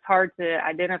it's hard to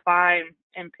identify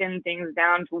and pin things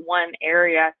down to one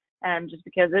area, just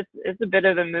because it's a bit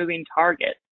of a moving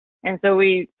target. And so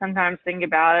we sometimes think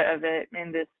about it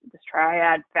in this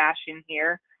triad fashion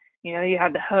here. You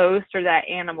have the host or that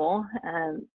animal,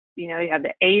 you have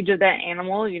the age of that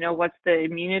animal, what's the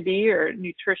immunity or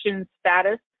nutrition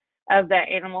status of that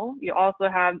animal. You also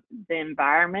have the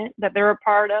environment that they're a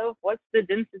part of. What's the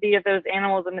density of those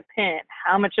animals in the pen?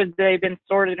 How much have they been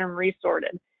sorted and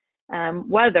resorted?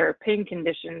 Weather, pen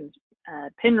conditions,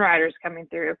 pen riders coming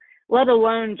through, let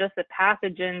alone just the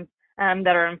pathogens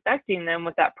that are infecting them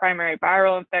with that primary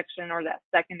viral infection or that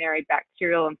secondary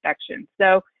bacterial infection.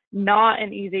 So not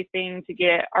an easy thing to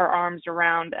get our arms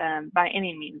around by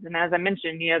any means. And as I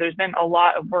mentioned, there's been a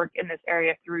lot of work in this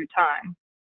area through time.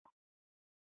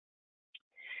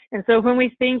 And so when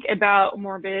we think about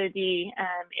morbidity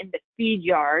in the feed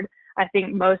yard, I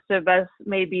think most of us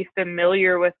may be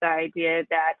familiar with the idea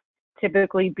that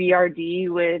typically BRD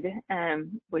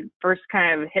would first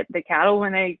kind of hit the cattle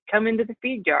when they come into the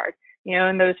feed yard.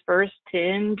 In those first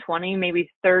 10, 20, maybe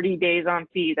 30 days on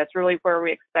feed, that's really where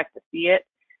we expect to see it.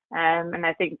 And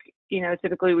I think,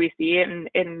 typically we see it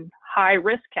in high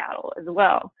risk cattle as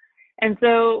well. And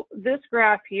so this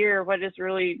graph here, what it's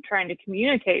really trying to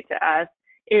communicate to us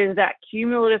is that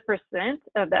cumulative percent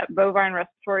of that bovine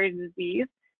respiratory disease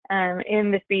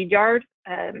in the feed yard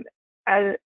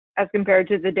as compared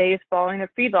to the days following the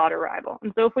feedlot arrival.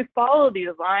 And so if we follow these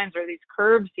lines or these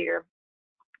curves here,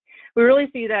 we really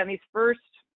see that in these first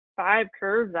 5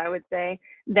 curves, I would say,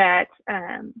 that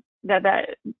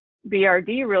that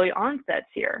BRD really onsets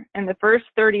here in the first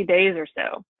 30 days or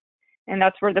so. And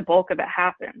that's where the bulk of it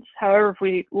happens. However, if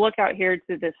we look out here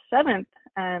to the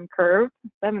 7th curve,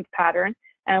 7th pattern,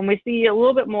 we see a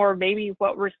little bit more maybe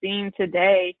what we're seeing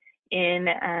today in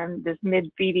this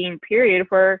mid-feeding period,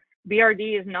 where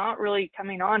BRD is not really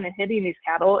coming on and hitting these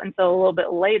cattle until a little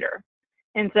bit later.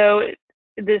 And so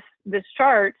this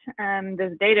chart,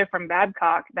 this data from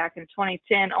Babcock back in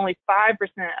 2010, only 5%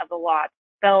 of the lots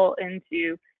fell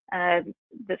into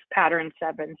this pattern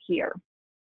 7 here.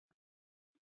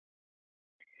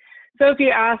 So if you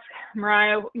ask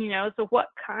Myriah, so what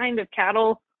kind of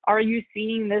cattle are you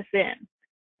seeing this in?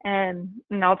 And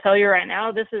I'll tell you right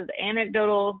now, this is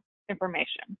anecdotal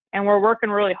information, and we're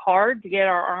working really hard to get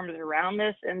our arms around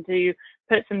this and to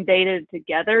put some data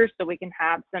together so we can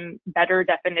have some better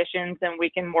definitions and we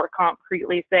can more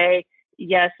concretely say,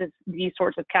 yes, it's these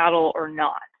sorts of cattle or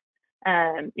not.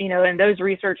 And those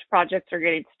research projects are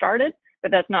getting started, but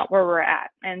that's not where we're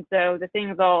at. And so the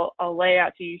things I'll lay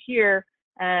out to you here,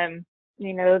 they're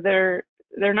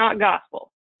not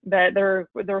gospel, but they're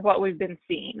what we've been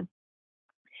seeing.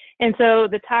 And so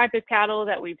the type of cattle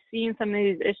that we've seen some of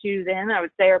these issues in, I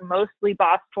would say, are mostly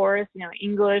Bos Taurus,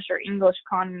 English or English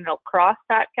Continental Cross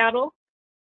type cattle.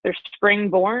 They're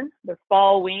spring born, they're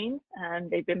fall weaned,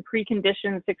 and they've been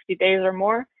preconditioned 60 days or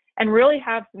more, and really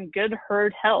have some good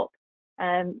herd health.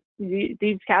 And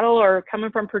these cattle are coming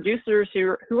from producers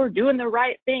who are doing the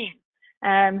right thing,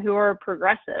 who are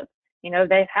progressive.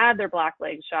 They've had their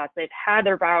blackleg shots, they've had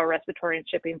their viral respiratory and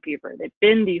shipping fever, they've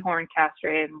been dehorned,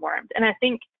 castrated, and wormed. And I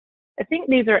think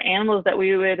these are animals that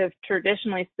we would have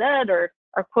traditionally said are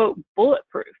quote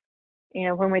bulletproof,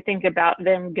 when we think about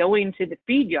them going to the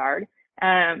feed yard.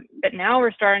 But now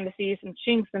we're starting to see some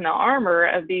chinks in the armor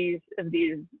of these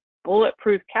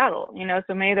bulletproof cattle,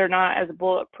 so maybe they're not as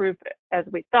bulletproof as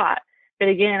we thought. But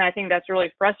again, I think that's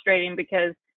really frustrating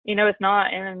because, it's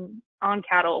not on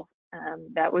cattle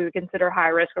that we would consider high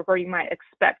risk or where you might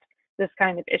expect this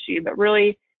kind of issue, but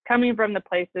really coming from the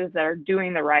places that are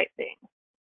doing the right thing.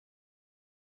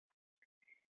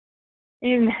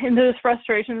 and those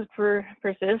frustrations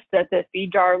persist at the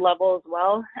feed jar level as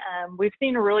well. We've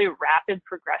seen a really rapid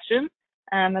progression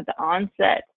at the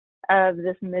onset of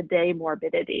this midday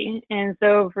morbidity. And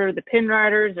so for the pen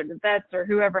riders or the vets or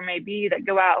whoever may be that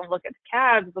go out and look at the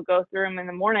calves, they'll go through them in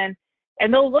the morning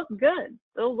and they'll look good.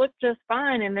 They'll look just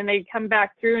fine. And then they come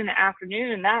back through in the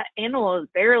afternoon and that animal is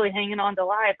barely hanging on to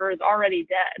life or is already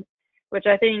dead, which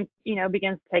I think,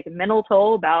 begins to take a mental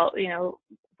toll about,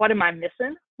 what am I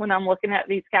missing when I'm looking at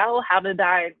these cattle? How did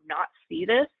I not see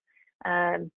this?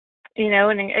 And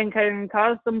can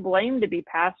cause some blame to be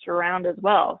passed around as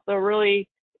well. So really,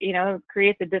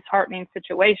 creates a disheartening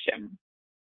situation.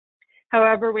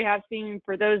 However, we have seen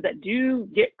for those that do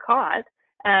get caught,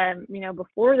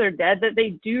 before they're dead, that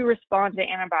they do respond to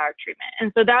antibiotic treatment.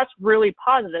 And so that's really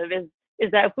positive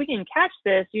is that if we can catch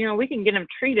this, we can get them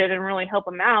treated and really help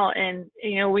them out and,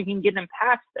 we can get them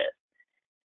past this.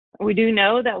 We do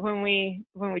know that when we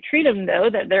treat them, though,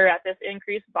 that they're at this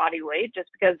increased body weight just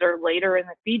because they're later in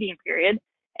the feeding period.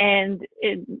 And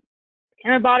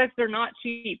antibiotics are not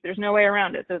cheap. There's no way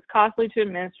around it. So it's costly to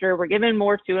administer. We're giving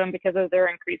more to them because of their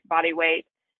increased body weight.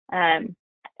 In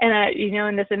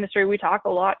this industry, we talk a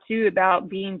lot, too, about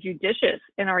being judicious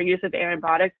in our use of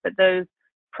antibiotics, but those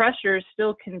pressures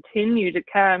still continue to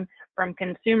come from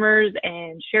consumers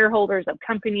and shareholders of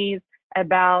companies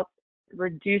about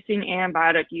reducing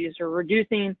antibiotic use or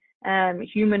reducing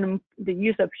the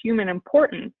use of human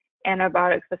important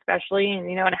antibiotics, especially. And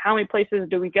and how many places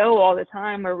do we go all the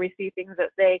time where we see things that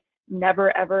say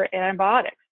never ever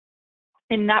antibiotics,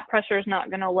 and that pressure is not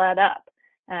going to let up.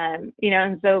 And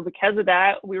so because of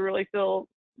that, we really feel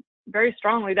very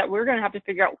strongly that we're going to have to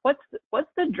figure out what's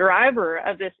the driver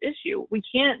of this issue. We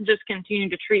can't just continue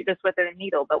to treat this with a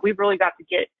needle, but we've really got to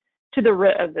get to the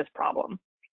root of this problem.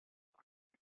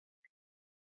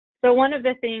 So one of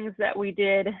the things that we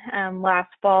did last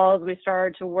fall as we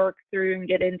started to work through and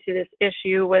get into this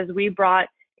issue was we brought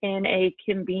in a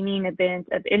convening event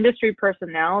of industry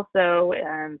personnel, so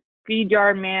feed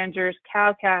yard managers,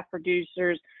 cow-calf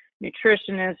producers,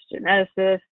 nutritionists,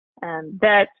 geneticists,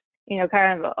 vets,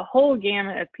 kind of a whole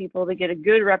gamut of people to get a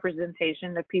good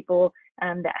representation of people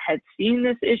that had seen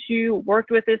this issue,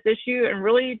 worked with this issue, and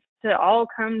really to all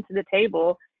come to the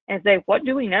table and say, what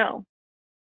do we know?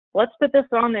 Let's put this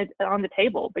on the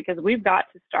table because we've got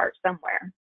to start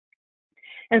somewhere.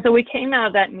 And so we came out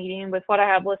of that meeting with what I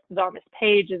have listed on this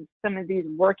page is some of these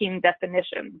working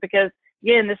definitions, because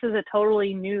again, this is a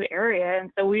totally new area. And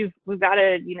so we've got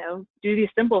to, do these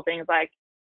simple things like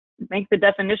make the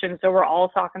definition so we're all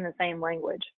talking the same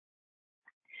language.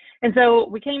 And so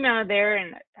we came out of there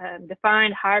and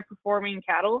defined high performing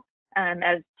cattle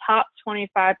as top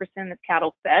 25% of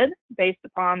cattle fed based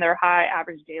upon their high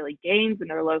average daily gains and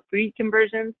their low feed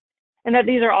conversions, and that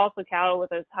these are also cattle with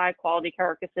those high quality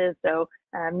carcasses, so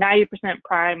 90%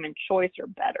 prime and choice or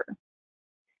better.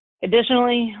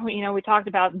 Additionally, we talked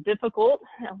about difficult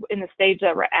in the stage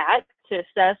that we're at to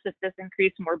assess if this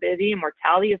increased morbidity and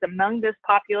mortality is among this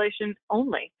population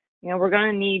only. We're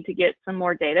going to need to get some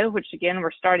more data, which again,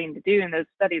 we're starting to do, and those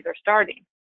studies are starting.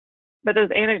 But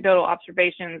those anecdotal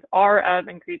observations are of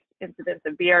increased incidence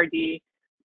of BRD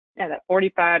at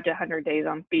 45 to 100 days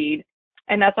on feed.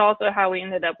 And that's also how we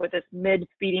ended up with this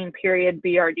mid-feeding period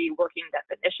BRD working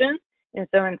definition. And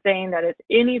so in saying that it's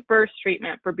any first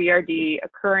treatment for BRD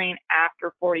occurring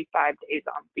after 45 days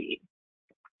on feed.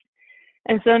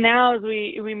 And so now as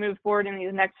we move forward in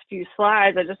these next few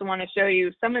slides, I just want to show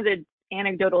you some of the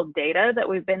anecdotal data that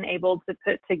we've been able to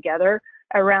put together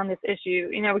around this issue,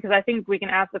 because I think we can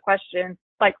ask the question,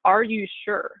 like, are you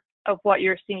sure of what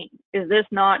you're seeing? Is this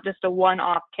not just a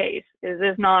one-off case? Is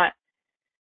this not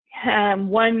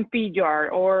one feed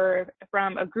yard or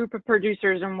from a group of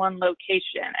producers in one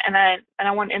location? And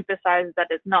I want to emphasize that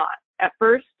it's not. At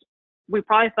first, we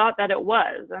probably thought that it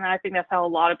was, and I think that's how a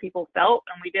lot of people felt,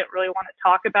 and we didn't really want to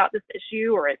talk about this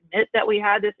issue or admit that we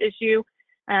had this issue.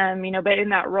 But in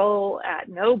that role at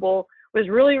Noble, was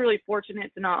really, really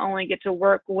fortunate to not only get to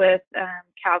work with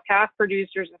cow-calf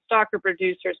producers and stocker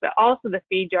producers, but also the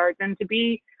feed yards, and to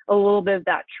be a little bit of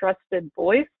that trusted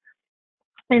voice.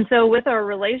 And so with our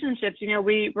relationships,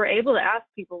 we were able to ask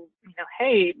people,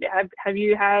 hey, have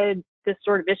you had this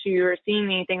sort of issue or seen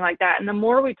anything like that? And the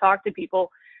more we talked to people,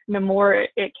 the more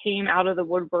it came out of the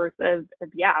woodwork of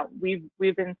yeah, we've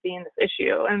been seeing this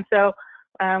issue. And so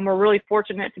we're really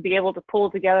fortunate to be able to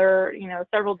pull together,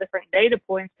 several different data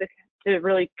points to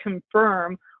really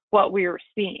confirm what we were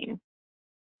seeing.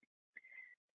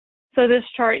 So this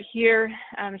chart here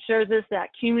shows us that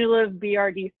cumulative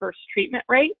BRD first treatment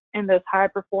rate in those high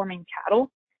performing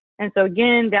cattle. And so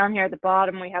again, down here at the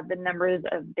bottom, we have the numbers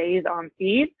of days on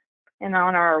feed. and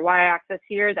on our y-axis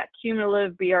here, that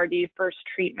cumulative BRD first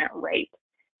treatment rate.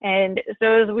 And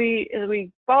so as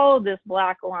we follow this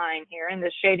black line here, and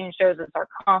the shading shows us our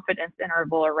confidence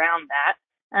interval around that,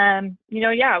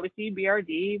 yeah, we see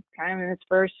BRD kind of in its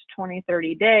first 20,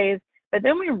 30 days, but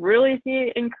then we really see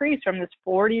it increase from this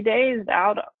 40 days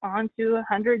out onto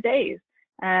 100 days.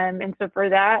 And so for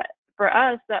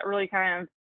us, that really kind of,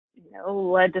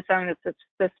 led to some of the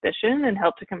suspicion and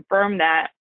helped to confirm that.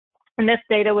 And this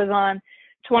data was on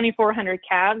 2,400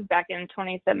 calves back in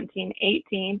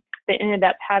 2017-18 that ended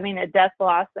up having a death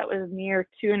loss that was near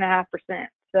 2.5%.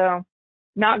 So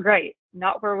not great,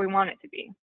 not where we want it to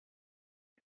be.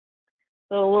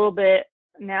 So a little bit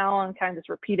now on kind of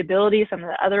this repeatability, some of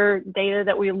the other data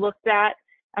that we looked at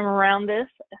around this.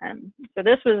 So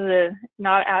this was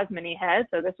not as many heads.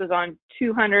 So this was on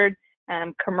 200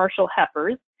 commercial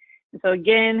heifers. And so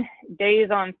again,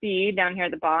 days on feed down here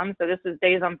at the bottom. So this is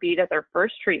days on feed at their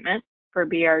first treatment for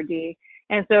BRD.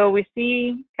 And so we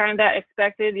see kind of that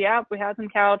expected, yeah, we had some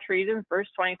cattle treated in the first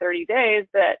 20, 30 days,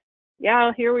 but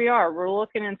yeah, here we are. We're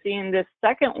looking and seeing this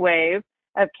second wave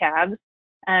of calves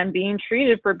being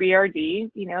treated for BRD,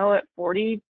 at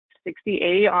 40, 60,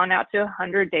 80, on out to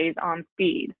 100 days on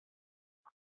feed.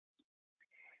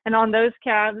 And on those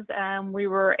calves, we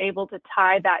were able to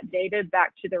tie that data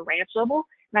back to the ranch level.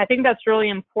 And I think that's really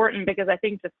important because I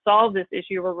think to solve this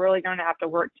issue, we're really going to have to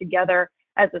work together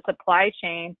as a supply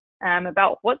chain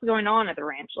about what's going on at the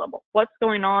ranch level, what's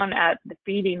going on at the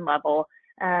feeding level,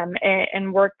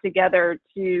 and work together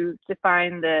to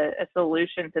find a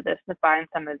solution to this, to find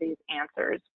some of these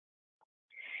answers.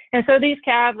 And so these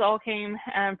calves all came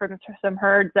from some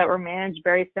herds that were managed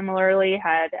very similarly,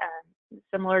 had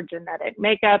similar genetic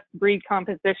makeup, breed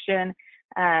composition,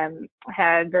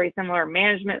 had very similar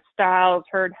management styles,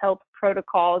 herd health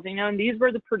protocols, and these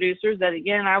were the producers that,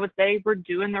 again, I would say were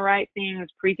doing the right things,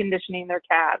 preconditioning their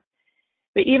calves.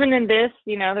 But even in this,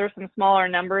 there's some smaller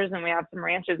numbers, and we have some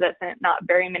ranches that sent not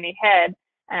very many head.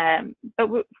 But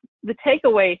the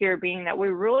takeaway here being that we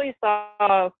really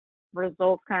saw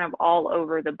results kind of all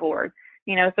over the board.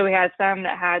 So we had some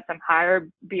that had some higher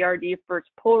BRD first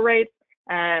pull rates.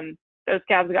 Those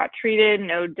calves got treated,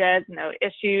 no deaths, no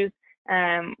issues.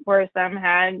 Where some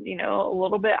had, a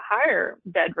little bit higher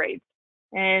dead rates.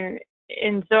 And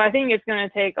so I think it's going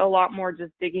to take a lot more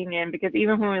just digging in, because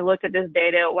even when we looked at this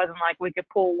data, it wasn't like we could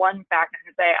pull one factor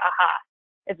and say, aha,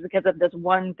 it's because of this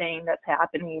one thing that's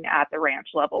happening at the ranch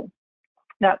level.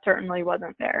 That certainly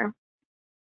wasn't there.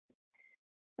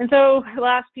 And so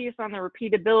last piece on the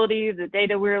repeatability, the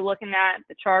data we were looking at,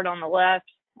 the chart on the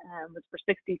left was for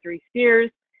 63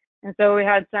 steers. And so we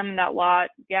had some in that lot,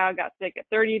 got sick at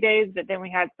 30 days, but then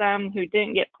we had some who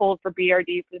didn't get pulled for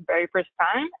BRD for the very first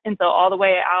time until all the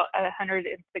way out at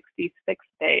 166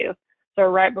 days. So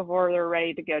right before they're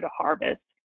ready to go to harvest.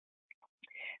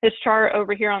 This chart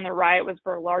over here on the right was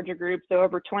for a larger group, so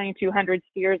over 2,200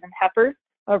 steers and heifers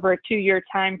over a 2-year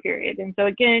time period. And so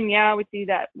again, we see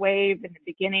that wave in the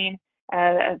beginning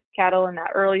of cattle in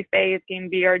that early phase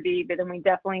getting BRD, but then we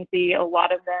definitely see a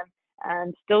lot of them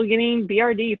still getting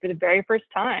BRD for the very first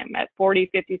time at 40,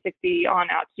 50, 60,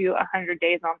 on out to 100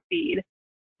 days on feed.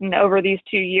 And over these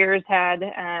 2 years had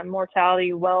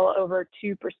mortality well over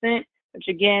 2%, which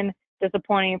again,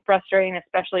 disappointing, frustrating,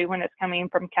 especially when it's coming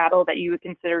from cattle that you would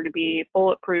consider to be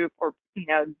bulletproof or,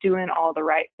 doing all the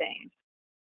right things.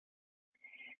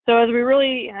 So as we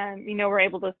really, were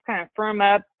able to kind of firm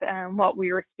up what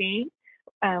we were seeing,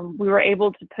 we were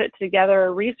able to put together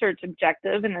a research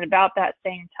objective, and at about that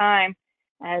same time,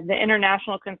 the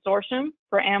International Consortium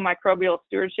for Antimicrobial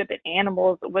Stewardship in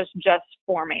Animals was just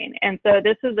forming. And so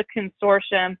this is a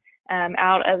consortium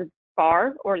out of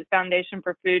FAR, or the Foundation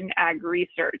for Food and Ag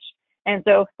Research. And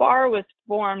so FAR was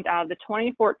formed out of the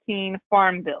 2014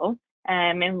 Farm Bill,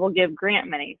 and will give grant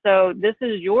money. So this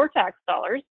is your tax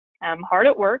dollars hard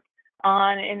at work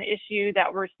on an issue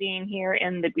that we're seeing here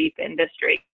in the beef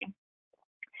industry.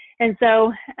 And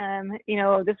so,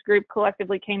 this group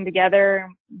collectively came together,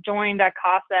 joined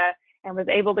CASA, and was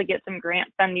able to get some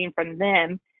grant funding from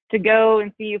them to go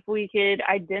and see if we could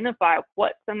identify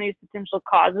what some of these potential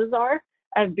causes are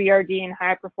of BRD in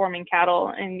high-performing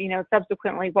cattle. And,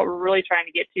 subsequently, what we're really trying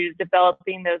to get to is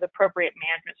developing those appropriate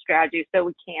management strategies so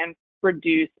we can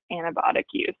reduce antibiotic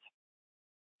use.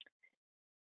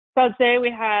 So I'd say we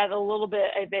had a little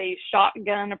bit of a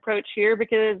shotgun approach here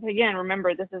because, again,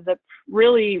 remember, this is a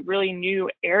really, really new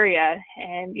area,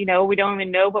 and, we don't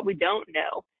even know what we don't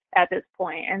know at this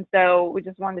point. And so we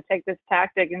just wanted to take this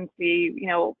tactic and see,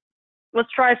 let's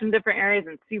try some different areas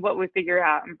and see what we figure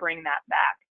out and bring that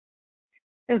back.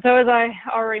 And so as I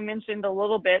already mentioned a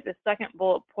little bit, the second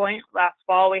bullet point, last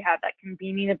fall we had that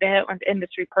convening event with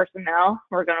industry personnel.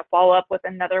 We're going to follow up with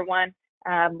another one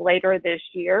later this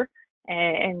year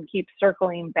and keep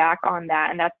circling back on that.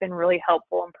 And that's been really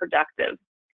helpful and productive.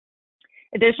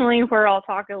 Additionally, where I'll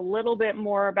talk a little bit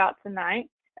more about tonight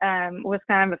was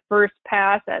kind of a first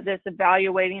pass at this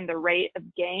evaluating the rate of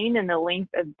gain and the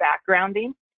length of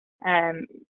backgrounding.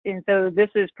 And so this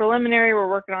is preliminary. We're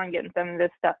working on getting some of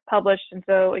this stuff published. And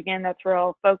so again, that's where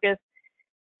I'll focus.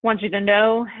 Want you to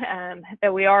know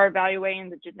that we are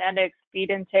evaluating the genetics, feed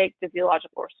intake,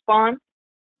 physiological response.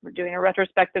 We're doing a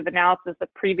retrospective analysis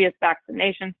of previous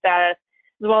vaccination status,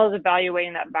 as well as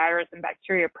evaluating that virus and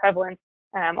bacteria prevalence,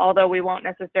 although we won't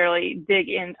necessarily dig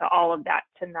into all of that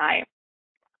tonight.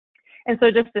 And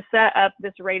so just to set up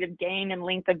this rate of gain and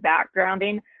length of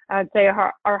backgrounding, I'd say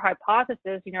our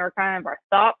hypothesis, or kind of our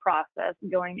thought process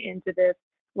going into this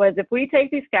was if we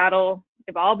take these cattle,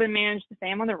 they've all been managed the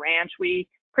same on the ranch, we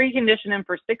precondition them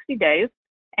for 60 days,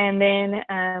 and then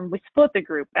we split the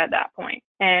group at that point.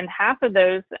 And half of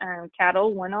those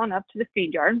cattle went on up to the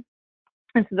feed yard.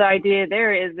 And so the idea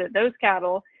there is that those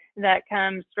cattle that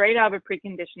come straight out of a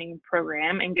preconditioning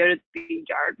program and go to the feed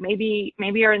yard, maybe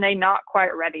are they not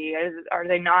quite ready? Are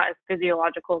they not as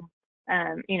physiological,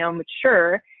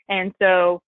 mature? And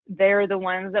so they're the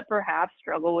ones that perhaps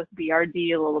struggle with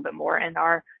BRD a little bit more and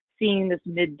are seeing this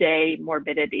midday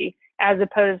morbidity, as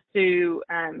opposed to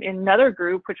in another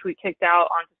group, which we kicked out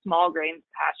onto small grains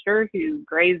pasture, who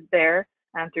grazed there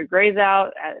through graze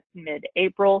out at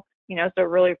mid-April, so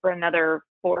really for another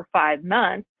 4 or 5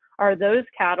 months. Are those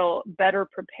cattle better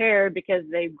prepared because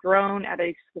they've grown at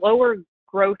a slower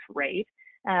growth rate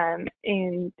and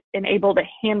able to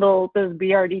handle those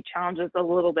BRD challenges a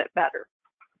little bit better?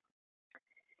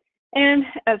 And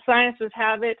as science would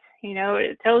have it,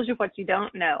 it tells you what you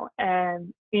don't know.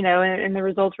 And, and the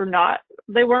results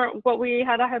weren't what we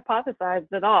had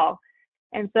hypothesized at all.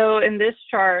 And so in this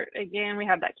chart, again, we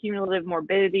have that cumulative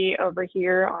morbidity over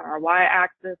here on our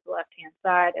y-axis, the left-hand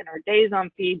side, and our days on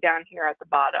feed down here at the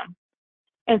bottom.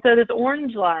 And so this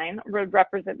orange line would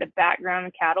represent the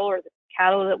background cattle, or the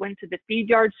cattle that went to the feed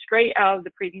yard straight out of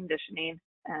the preconditioning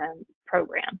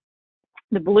program.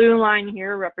 The blue line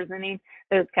here representing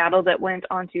those cattle that went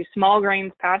onto small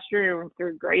grains pasture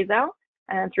through graze out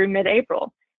and through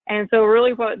mid-April. And so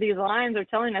really what these lines are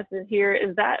telling us is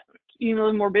that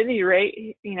the morbidity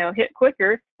rate, hit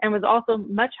quicker and was also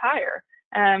much higher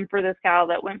for this cattle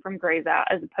that went from graze out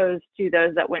as opposed to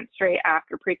those that went straight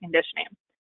after preconditioning.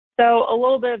 So a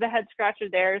little bit of a head scratcher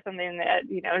there, something that,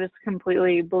 just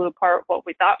completely blew apart what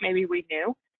we thought maybe we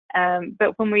knew.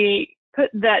 But when we put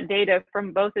that data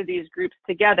from both of these groups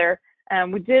together,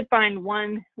 we did find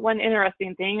one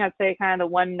interesting thing. I'd say kind of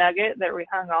the one nugget that we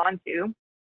hung on to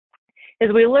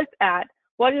is we looked at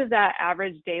what is that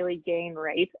average daily gain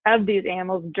rate of these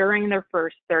animals during their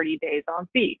first 30 days on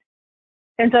feed.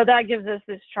 And so that gives us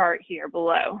this chart here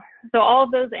below. So all of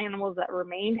those animals that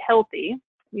remained healthy,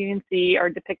 you can see,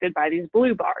 are depicted by these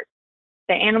blue bars.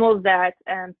 The animals that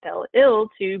fell ill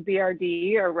to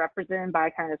BRD are represented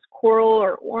by kind of this coral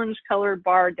or orange colored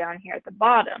bar down here at the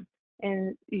bottom.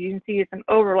 And you can see some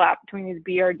overlap between these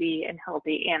BRD and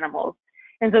healthy animals.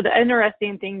 And so the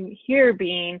interesting thing here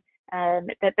being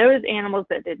that those animals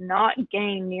that did not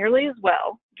gain nearly as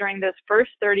well during those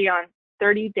first 30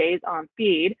 days on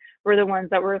feed were the ones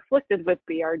that were afflicted with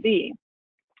BRD.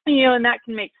 And that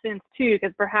can make sense too,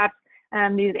 because perhaps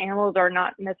these animals are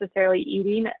not necessarily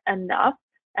eating enough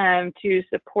to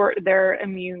support their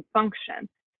immune function.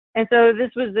 And so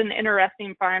this was an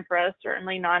interesting find for us,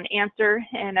 certainly not an answer.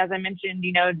 And as I mentioned,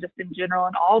 just in general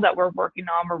and all that we're working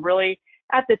on, we're really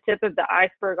at the tip of the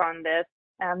iceberg on this.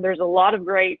 There's a lot of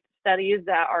great studies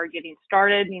that are getting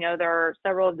started. There are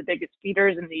several of the biggest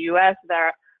feeders in the U.S.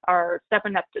 that are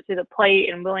stepping up to the plate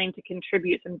and willing to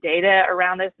contribute some data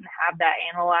around this and have that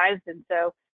analyzed. And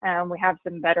so we have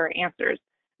some better answers.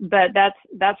 But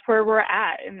that's where we're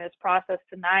at in this process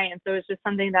tonight. And so it's just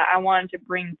something that I wanted to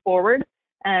bring forward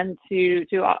and to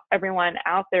everyone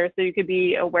out there, so you could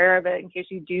be aware of it in case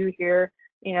you do hear,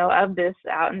 of this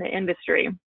out in the industry.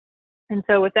 And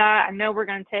so with that, I know we're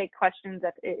going to take questions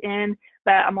at the end,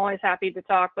 but I'm always happy to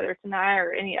talk, whether tonight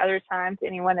or any other time, to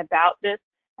anyone about this,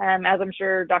 as I'm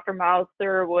sure Dr.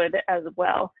 Mauser would as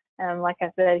well. Like I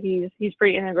said, he's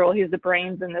pretty integral. He's the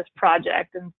brains in this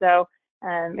project. And so,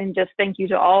 and just thank you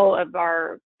to all of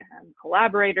our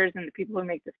collaborators and the people who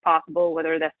make this possible,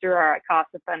 whether that's through our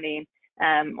ICASA funding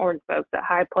or the folks at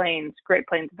High Plains, Great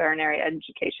Plains Veterinary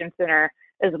Education Center,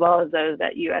 as well as those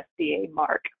at USDA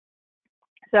MARC.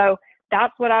 So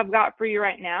that's what I've got for you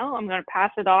right now. I'm going to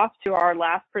pass it off to our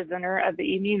last presenter of the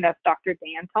evening. That's Dr.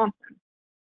 Dan Thomson.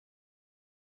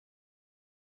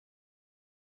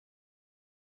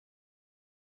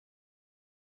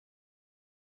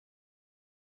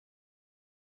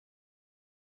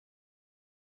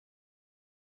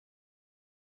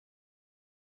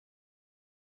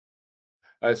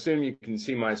 I assume you can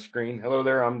see my screen. Hello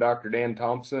there, I'm Dr. Dan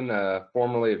Thomson,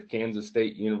 formerly of Kansas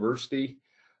State University,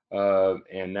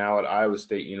 and now at Iowa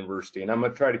State University. And I'm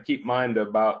going to try to keep mine to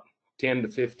about 10 to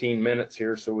 15 minutes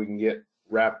here so we can get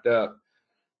wrapped up.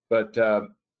 But,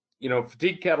 you know,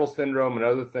 fatigue cattle syndrome and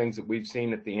other things that we've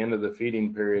seen at the end of the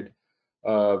feeding period,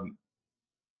 I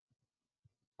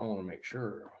want to make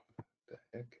sure. What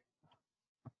the heck?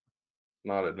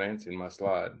 Not advancing my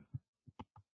slide.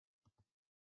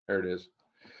 There it is.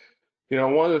 You know,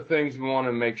 one of the things we want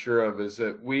to make sure of is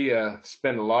that we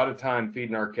spend a lot of time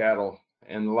feeding our cattle,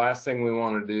 and the last thing we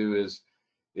want to do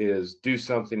is do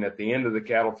something at the end of the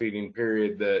cattle feeding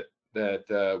period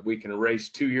that we can erase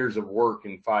 2 years of work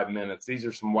in 5 minutes. These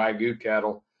are some Wagyu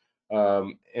cattle,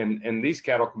 and these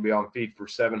cattle can be on feed for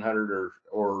 700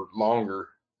 or longer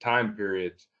time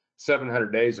periods,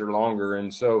 700 days or longer,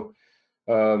 and so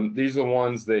these are the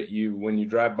ones that when you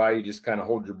drive by, you just kind of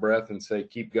hold your breath and say,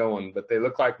 keep going. But they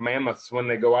look like mammoths when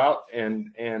they go out.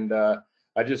 And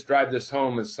I just drive this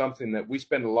home as something that we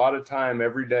spend a lot of time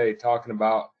every day talking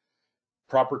about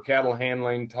proper cattle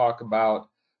handling, talk about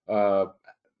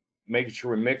making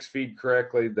sure we mix feed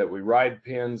correctly, that we ride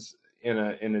pens in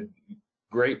a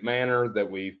great manner, that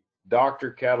we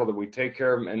doctor cattle, that we take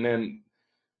care of them. And then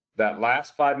that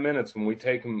last 5 minutes when we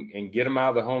take them and get them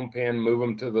out of the home pen, move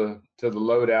them to the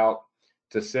loadout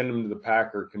to send them to the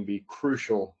packer can be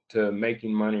crucial to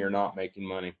making money or not making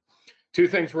money. Two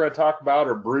things we're going to talk about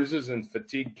are bruises and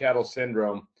fatigue cattle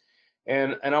syndrome.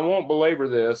 And I won't belabor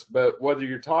this, but whether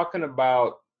you're talking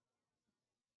about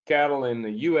cattle in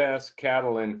the US,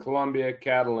 cattle in Colombia,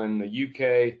 cattle in the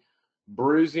UK,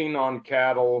 bruising on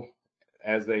cattle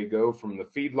as they go from the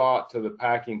feedlot to the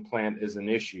packing plant is an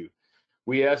issue.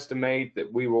 We estimate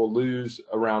that we will lose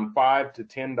around $5 to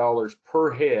 $10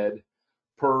 per head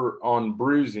on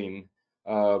bruising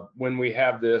when we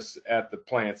have this at the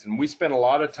plants. And we spent a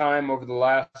lot of time over the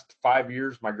last 5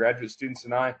 years, my graduate students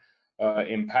and I,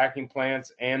 in packing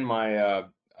plants, and my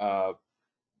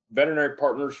veterinary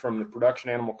partners from the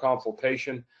production animal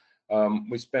consultation.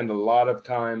 We spend a lot of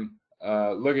time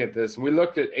looking at this. And we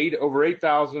looked at over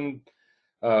 8,000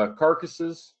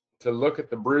 carcasses to look at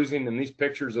the bruising, and these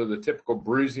pictures are the typical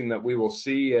bruising that we will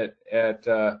see at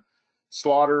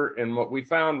slaughter. And what we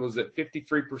found was that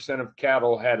 53% of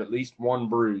cattle had at least one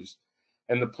bruise.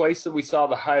 And the place that we saw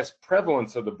the highest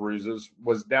prevalence of the bruises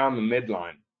was down the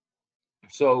midline.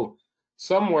 So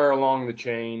somewhere along the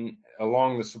chain,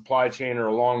 along the supply chain or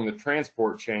along the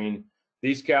transport chain,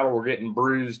 these cattle were getting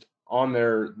bruised on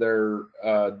their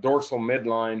dorsal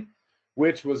midline,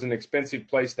 which was an expensive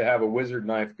place to have a wizard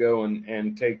knife go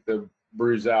and take the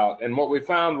bruise out. And what we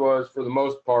found was, for the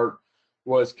most part,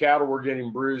 was cattle were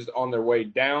getting bruised on their way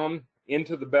down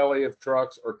into the belly of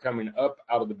trucks or coming up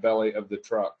out of the belly of the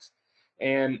trucks.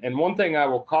 And one thing I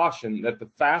will caution, that the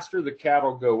faster the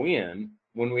cattle go in,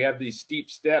 when we have these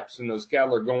steep steps and those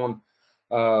cattle are going,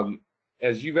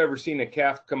 as you've ever seen a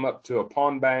calf come up to a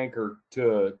pond bank or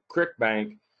to a creek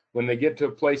bank, when they get to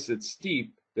a place that's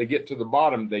steep, they get to the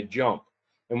bottom, they jump.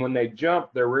 And when they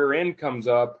jump, their rear end comes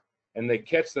up and they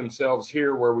catch themselves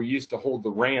here where we used to hold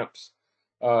the ramps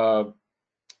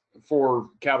for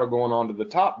cattle going onto the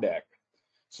top deck.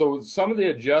 So some of the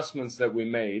adjustments that we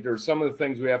made, or some of the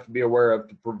things we have to be aware of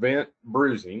to prevent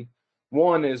bruising,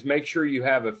 one is make sure you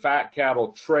have a fat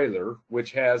cattle trailer,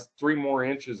 which has 3 more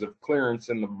inches of clearance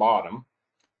in the bottom.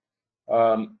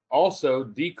 Also,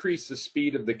 decrease the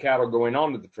speed of the cattle going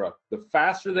onto the truck. The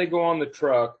faster they go on the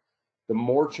truck, the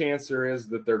more chance there is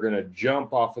that they're going to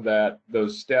jump off of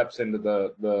those steps into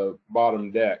the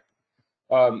bottom deck.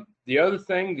 The other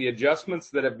thing, the adjustments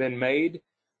that have been made,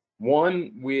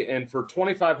 one, and for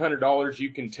 $2,500, you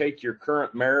can take your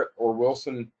current Merritt or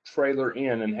Wilson trailer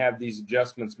in and have these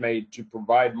adjustments made to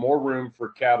provide more room for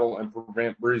cattle and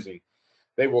prevent bruising.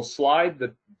 They will slide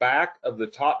the back of the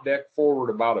top deck forward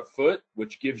about a foot,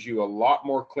 which gives you a lot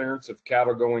more clearance of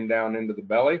cattle going down into the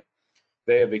belly.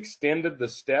 They have extended the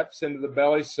steps into the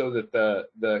belly so that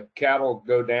the cattle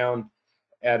go down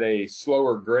at a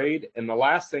slower grade. And the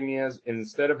last thing is,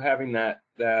 instead of having that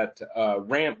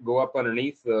ramp go up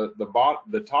underneath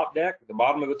the top deck, the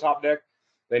bottom of the top deck,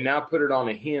 they now put it on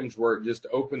a hinge where it just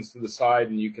opens to the side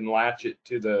and you can latch it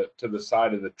to the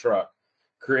side of the truck,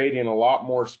 creating a lot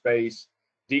more space,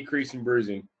 decreasing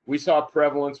bruising. We saw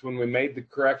prevalence when we made the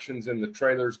corrections in the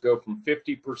trailers go from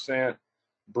 50%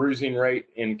 bruising rate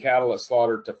in cattle at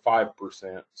slaughter to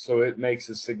 5%. So it makes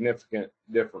a significant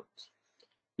difference.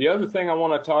 The other thing I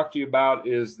want to talk to you about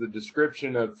is the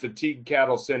description of fatigue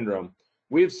cattle syndrome.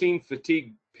 We have seen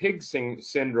fatigue pig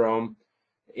syndrome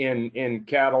in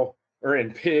cattle or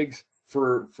in pigs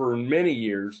for many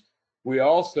years. We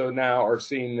also now are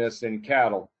seeing this in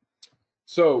cattle.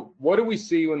 So what do we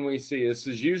see when we see this?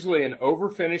 Is usually an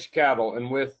overfinished cattle, and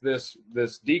with this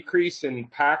decrease in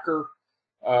packer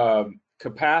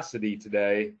capacity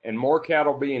today and more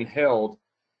cattle being held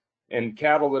and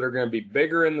cattle that are going to be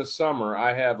bigger in the summer,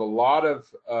 I have a lot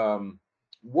of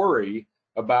worry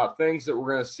about things that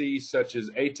we're going to see, such as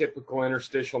atypical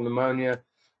interstitial pneumonia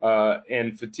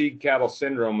and fatigue cattle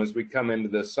syndrome as we come into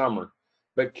this summer.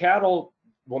 But cattle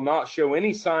will not show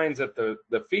any signs at the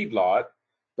feedlot,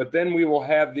 but then we will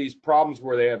have these problems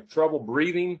where they have trouble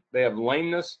breathing, they have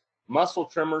lameness, muscle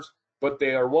tremors, but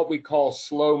they are what we call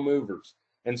slow movers.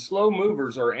 And slow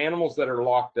movers are animals that are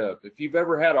locked up. If you've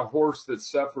ever had a horse that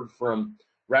suffered from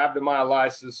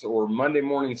rhabdomyolysis or Monday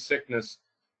morning sickness,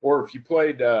 or if you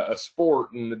played a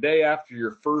sport and the day after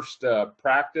your first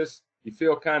practice, you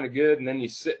feel kind of good, and then you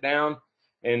sit down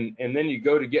and then you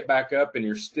go to get back up and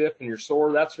you're stiff and you're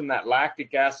sore, that's from that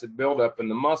lactic acid buildup in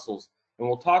the muscles. And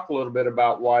we'll talk a little bit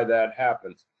about why that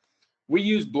happens. We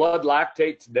use blood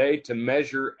lactate today to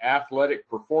measure athletic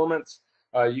performance.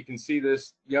 You can see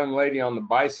this young lady on the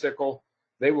bicycle.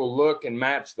 They will look and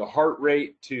match the heart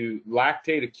rate to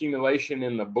lactate accumulation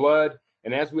in the blood.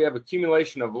 And as we have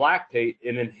accumulation of lactate,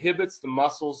 it inhibits the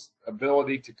muscle's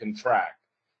ability to contract.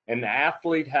 And the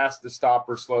athlete has to stop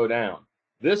or slow down.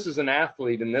 This is an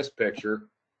athlete in this picture.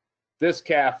 This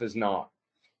calf is not.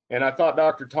 And I thought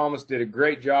Dr. Thomas did a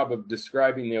great job of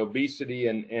describing the obesity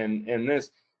and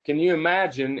this. Can you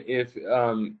imagine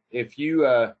if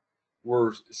you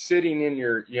were sitting in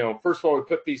your, first of all, we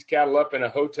put these cattle up in a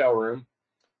hotel room.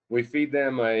 We feed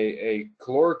them a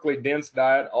calorically dense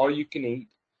diet, all you can eat,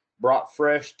 brought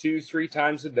fresh 2-3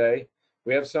 times a day.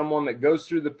 We have someone that goes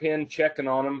through the pen checking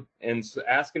on them and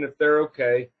asking if they're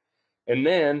okay. And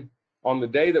then on the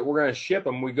day that we're going to ship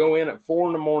them, we go in at 4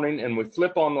 in the morning and we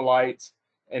flip on the lights.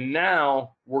 And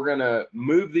now we're going to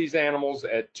move these animals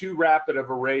at too rapid of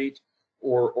a rate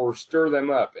or stir them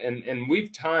up. And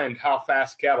we've timed how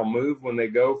fast cattle move when they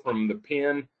go from the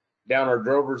pen down our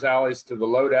drovers' alleys to the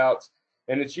loadouts.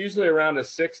 And it's usually around a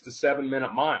 6 to 7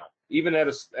 minute mile, even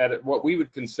at what we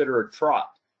would consider a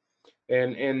trot.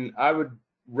 And I would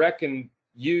reckon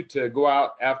you to go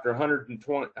out after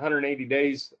 180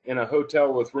 days in a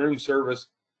hotel with room service,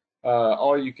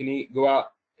 all you can eat, go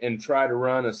out and try to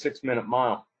run a 6 minute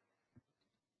mile.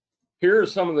 Here are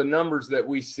some of the numbers that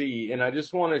we see, and I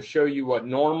just want to show you what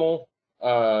normal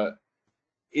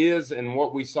is and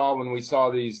what we saw when we saw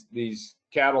these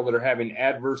cattle that are having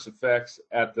adverse effects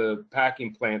at the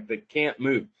packing plant that can't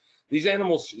move. These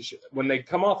animals, when they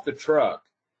come off the truck,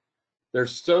 they're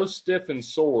so stiff and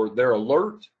sore, they're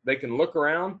alert, they can look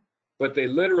around, but they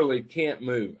literally can't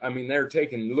move. I mean, they're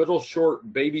taking little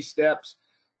short baby steps,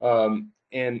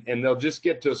 and they'll just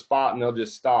get to a spot and they'll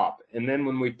just stop. And then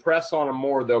when we press on them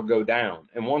more, they'll go down.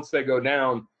 And once they go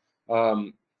down,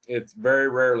 it's very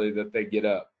rarely that they get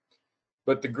up.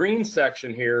 But the green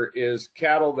section here is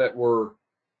cattle that were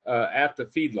at the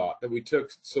feedlot that we took.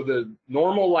 So the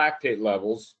normal lactate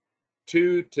levels,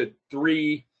 2 to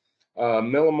 3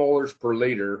 millimolars per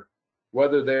liter,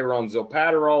 whether they were on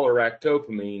zilpaterol or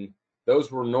ractopamine, those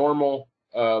were normal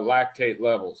lactate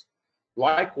levels.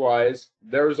 Likewise,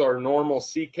 those are normal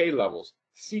CK levels.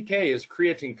 CK is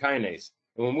creatine kinase.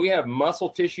 And when we have muscle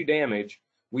tissue damage,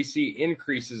 we see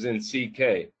increases in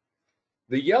CK.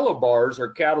 The yellow bars are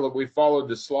cattle that we followed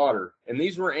to slaughter. And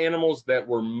these were animals that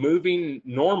were moving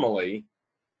normally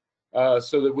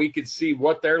so that we could see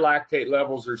what their lactate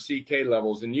levels or CK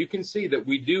levels. And you can see that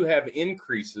we do have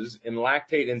increases in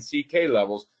lactate and CK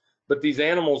levels, but these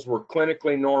animals were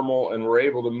clinically normal and were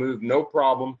able to move no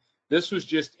problem. This was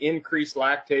just increased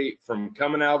lactate from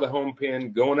coming out of the home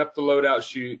pen, going up the loadout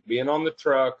chute, being on the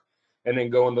truck, and then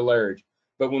going to lairage.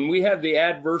 But when we have the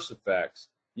adverse effects,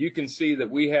 you can see that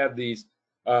we have these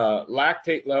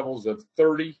lactate levels of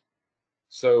 30,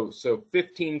 so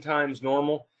 15 times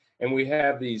normal, and we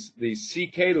have these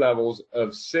CK levels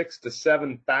of 6,000 to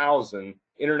 7,000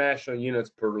 international units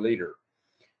per liter.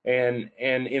 And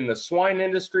in the swine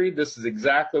industry, this is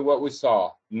exactly what we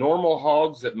saw. Normal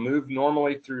hogs that moved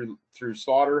normally through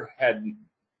slaughter had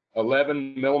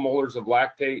 11 millimolars of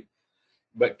lactate,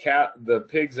 but the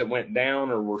pigs that went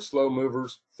down or were slow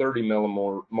movers, 30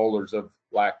 millimolars of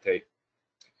lactate.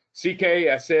 CK,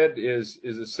 I said, is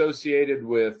associated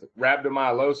with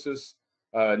rhabdomyolysis.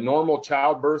 Normal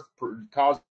childbirth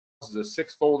causes a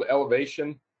six-fold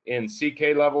elevation in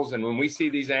CK levels, and when we see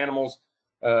these animals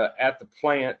at the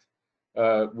plant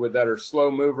that are slow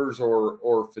movers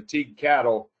or fatigued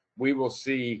cattle, we will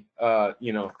see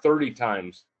 30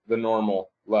 times the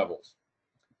normal levels.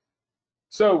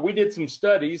 So we did some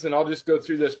studies, and I'll just go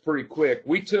through this pretty quick.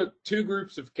 We took two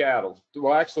groups of cattle,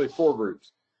 well, actually four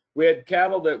groups. We had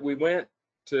cattle that we went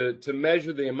to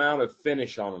measure the amount of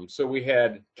finish on them. So we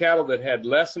had cattle that had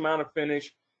less amount of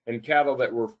finish and cattle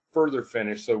that were further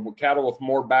finished, so cattle with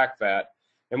more back fat.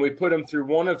 And we put them through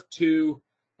one of two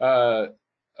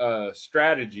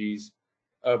strategies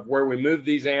of where we moved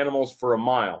these animals for a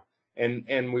mile.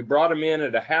 And we brought them in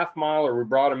at a half mile, or we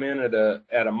brought them in at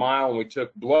a mile, and we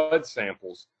took blood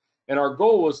samples. And our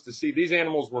goal was to see these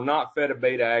animals were not fed a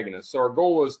beta agonist. So our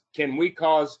goal was, can we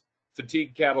cause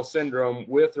fatigue cattle syndrome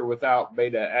with or without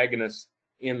beta agonists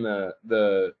in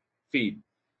the feed?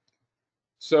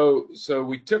 So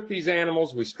we took these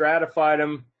animals, we stratified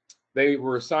them. They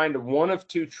were assigned to one of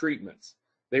two treatments.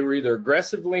 They were either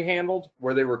aggressively handled,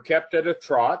 where they were kept at a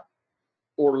trot,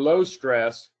 or low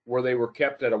stress, where they were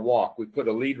kept at a walk. We put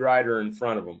a lead rider in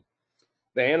front of them.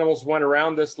 The animals went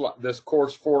around this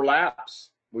course 4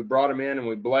 laps. We brought them in and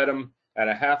we bled them at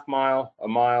a half mile, a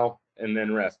mile, and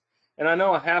then rest. And I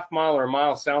know a half mile or a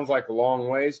mile sounds like a long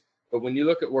ways, but when you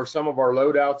look at where some of our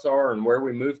loadouts are and where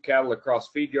we move cattle across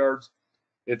feed yards,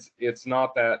 it's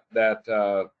not that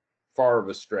far of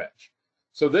a stretch.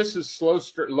 So this is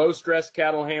low stress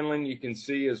cattle handling. You can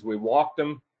see as we walked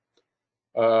them.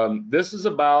 This is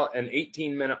about an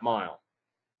 18-minute mile.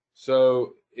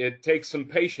 So it takes some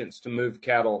patience to move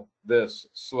cattle this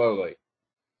slowly.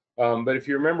 But if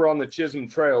you remember on the Chisholm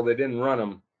Trail, they didn't run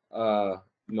them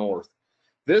north.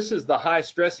 This is the high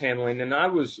stress handling, and I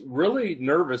was really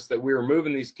nervous that we were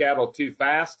moving these cattle too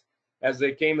fast as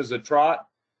they came as a trot.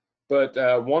 But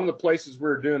one of the places we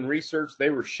were doing research, they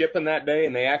were shipping that day,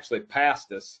 and they actually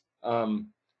passed us,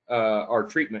 our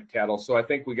treatment cattle. So I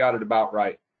think we got it about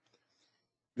right.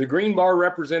 The green bar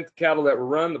represent the cattle that were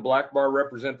run. The black bar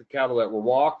represent the cattle that were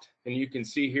walked. And you can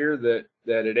see here that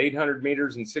at 800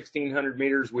 meters and 1600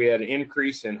 meters, we had an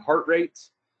increase in heart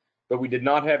rates, but we did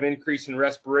not have increase in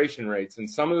respiration rates. And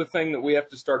some of the thing that we have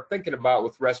to start thinking about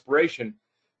with respiration,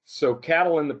 so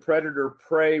cattle in the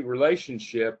predator-prey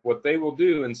relationship, what they will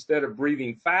do instead of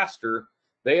breathing faster,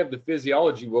 they have the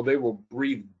physiology, well, they will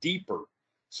breathe deeper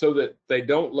so that they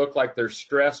don't look like they're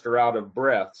stressed or out of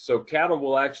breath. So cattle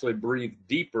will actually breathe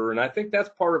deeper, and I think that's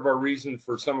part of our reason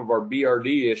for some of our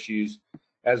BRD issues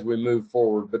as we move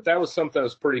forward. But that was something that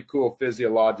was pretty cool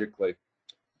physiologically.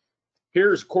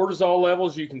 Here's cortisol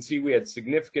levels. You can see we had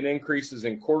significant increases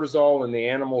in cortisol in the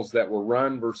animals that were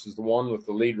run versus the one with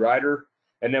the lead rider.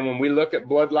 And then when we look at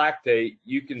blood lactate,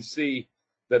 you can see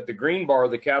that the green bar,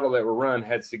 the cattle that were run,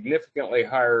 had significantly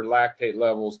higher lactate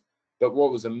levels. But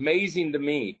what was amazing to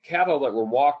me, cattle that were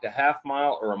walked a half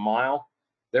mile or a mile,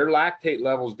 their lactate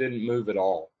levels didn't move at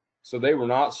all. So they were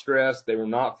not stressed, they were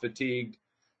not fatigued.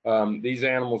 These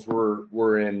animals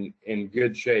were in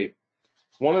good shape.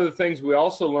 One of the things we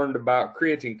also learned about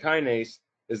creatine kinase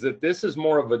is that this is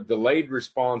more of a delayed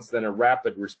response than a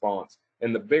rapid response.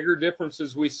 And the bigger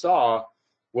differences we saw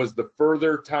was the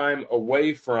further time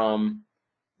away from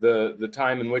the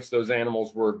time in which those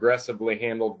animals were aggressively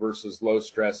handled versus low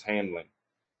stress handling.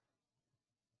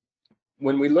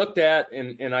 When we looked at,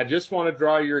 and I just want to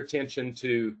draw your attention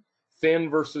to thin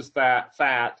versus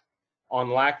fat on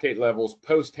lactate levels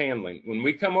post handling. When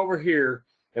we come over here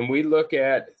and we look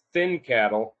at thin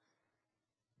cattle,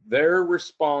 their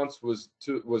response was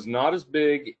not as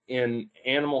big in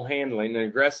animal handling and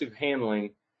aggressive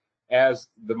handling as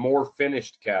the more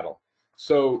finished cattle.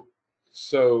 So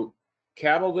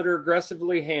cattle that are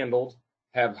aggressively handled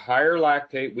have higher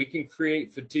lactate. We can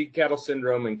create fatigue cattle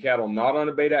syndrome in cattle not on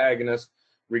a beta agonist,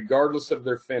 regardless of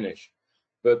their finish.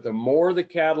 But the more the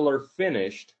cattle are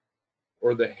finished,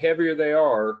 or the heavier they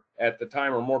are at the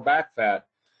time, or more back fat,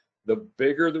 the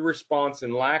bigger the response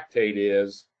in lactate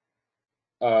is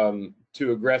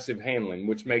to aggressive handling,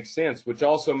 which makes sense, which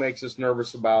also makes us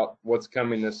nervous about what's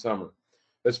coming this summer.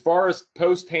 As far as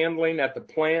post-handling at the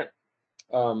plant,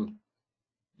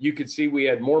 you could see we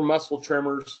had more muscle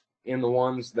tremors in the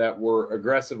ones that were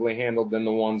aggressively handled than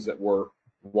the ones that were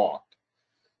walked.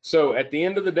 So at the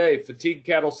end of the day, fatigue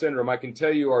cattle syndrome, I can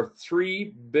tell you, are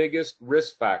 3 biggest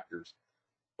risk factors.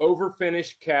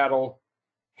 Overfinished cattle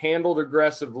handled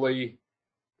aggressively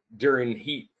during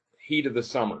heat of the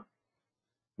summer.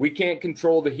 We can't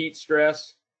control the heat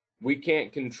stress. We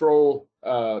can't control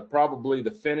probably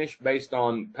the finish based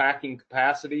on packing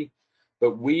capacity,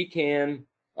 but we can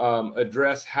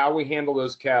address how we handle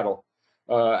those cattle.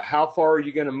 How far are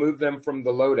you going to move them from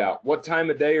the loadout? What time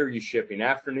of day are you shipping?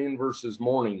 Afternoon versus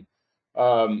morning?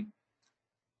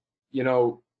 You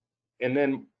know, and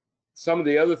then some of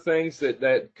the other things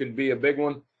that could be a big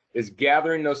one is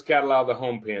gathering those cattle out of the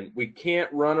home pen. We can't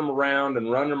run them around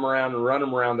and run them around and run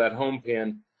them around that home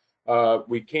pen.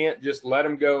 We can't just let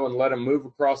them go and let them move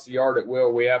across the yard at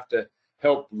will. We have to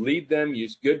help lead them,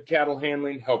 use good cattle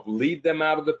handling, help lead them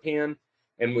out of the pen,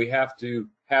 and we have to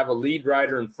have a lead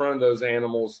rider in front of those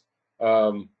animals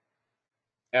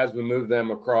as we move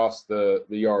them across the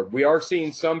yard. We are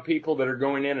seeing some people that are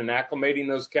going in and acclimating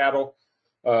those cattle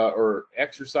or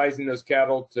exercising those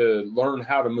cattle to learn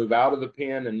how to move out of the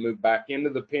pen and move back into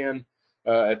the pen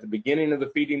at the beginning of the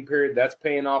feeding period. That's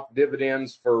paying off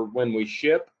dividends for when we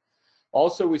ship.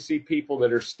 Also, we see people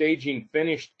that are staging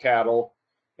finished cattle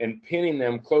and pinning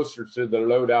them closer to the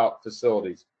loadout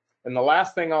facilities. And the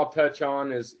last thing I'll touch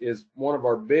on is one of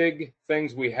our big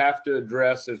things we have to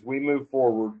address as we move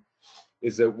forward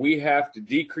is that we have to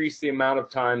decrease the amount of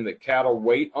time that cattle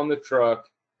wait on the truck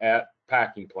at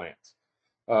packing plants,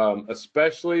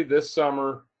 especially this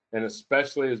summer and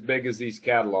especially as big as these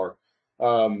cattle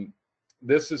are.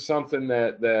 This is something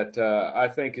that I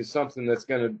think is something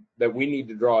that we need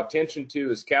to draw attention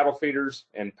to as cattle feeders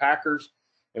and packers,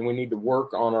 and we need to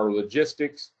work on our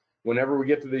logistics. Whenever we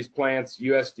get to these plants,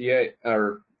 USDA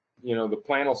or the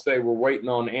plant will say we're waiting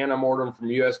on antemortem from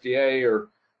USDA,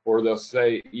 or they'll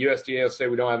say USDA will say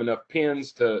we don't have enough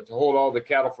pens to hold all the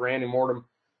cattle for antemortem.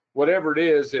 Whatever it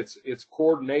is, it's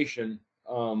coordination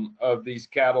of these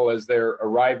cattle as they're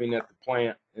arriving at the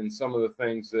plant, and some of the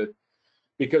things that,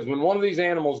 because when one of these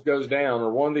animals goes down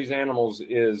or one of these animals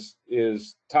is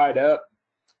tied up,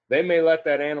 they may let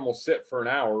that animal sit for an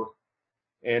hour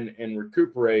and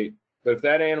recuperate. But if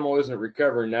that animal isn't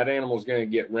recovering, that animal is going to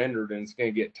get rendered and it's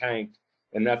going to get tanked,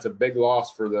 and that's a big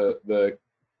loss for the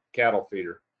cattle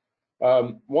feeder.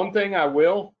 One thing I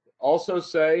will also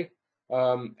say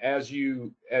as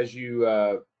you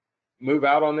move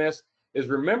out on this is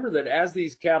remember that as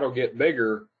these cattle get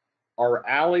bigger, our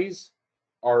alleys,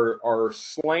 our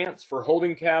slants for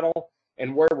holding cattle,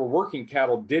 and where we're working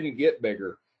cattle didn't get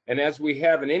bigger. And as we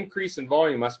have an increase in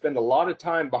volume, I spend a lot of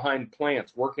time behind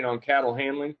plants working on cattle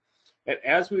handling. And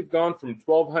as we've gone from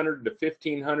 1,200 to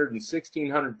 1,500 and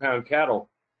 1,600 pound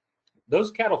cattle, those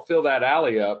cattle fill that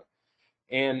alley up,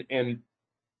 and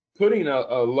putting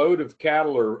a load of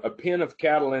cattle or a pen of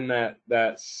cattle in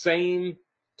that same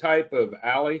type of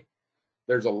alley,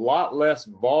 there's a lot less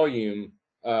volume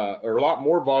or a lot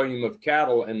more volume of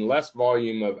cattle and less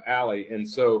volume of alley. And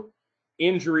so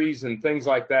injuries and things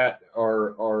like that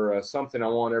are something I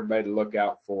want everybody to look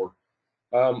out for.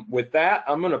 With that,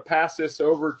 I'm going to pass this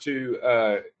over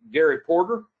to Gary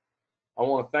Porter. I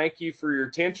want to thank you for your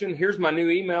attention. Here's my new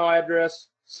email address,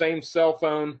 same cell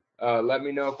phone. Let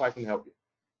me know if I can help you.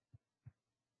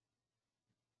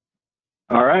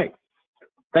 All right.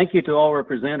 Thank you to all our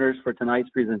presenters for tonight's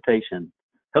presentation.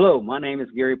 Hello, my name is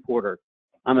Gary Porter.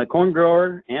 I'm a corn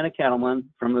grower and a cattleman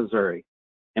from Missouri,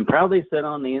 and proudly sit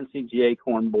on the NCGA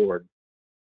Corn Board.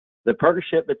 The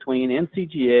partnership between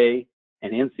NCGA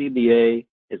and NCBA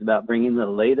is about bringing the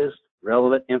latest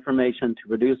relevant information to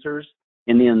producers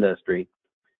in the industry,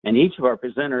 and each of our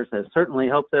presenters has certainly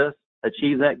helped us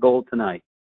achieve that goal tonight.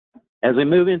 As we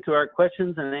move into our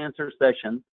questions and answer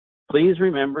session, please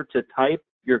remember to type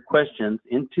your questions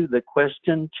into the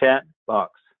question chat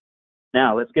box.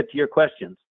 Now let's get to your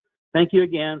questions. Thank you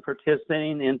again for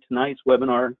participating in tonight's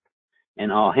webinar,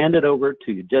 and I'll hand it over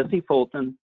to Jesse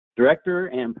Fulton, Director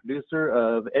and Producer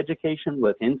of Education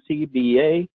with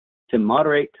NCBA, to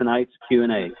moderate tonight's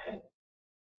Q&A.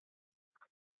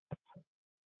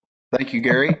 Thank you,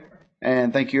 Gary.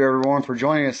 And thank you, everyone, for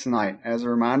joining us tonight. As a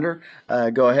reminder,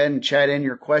 go ahead and chat in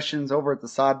your questions over at the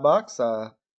side box.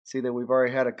 See that we've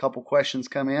already had a couple questions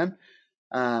come in.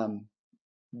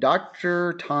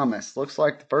 Dr. Thomas, looks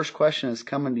like the first question is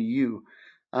coming to you.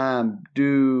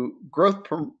 Do growth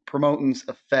promotants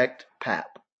affect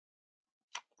PAP?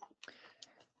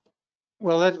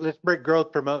 Well, let's break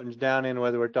growth promotants down in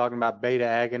whether we're talking about beta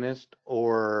agonist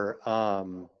or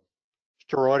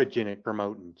steroidogenic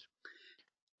promotants.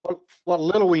 What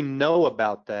little we know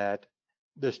about that,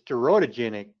 the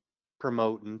steroidogenic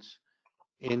promotants,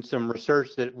 in some research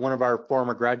that one of our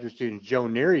former graduate students, Joe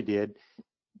Neary, did,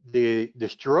 the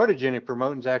steroidogenic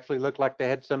promotants actually looked like they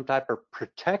had some type of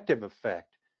protective effect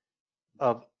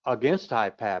against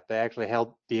high PAP. They actually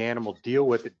helped the animal deal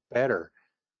with it better.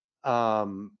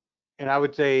 And I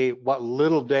would say what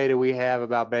little data we have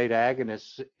about beta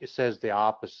agonists, it says the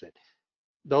opposite.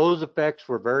 Those effects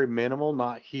were very minimal,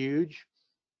 not huge.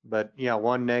 But yeah,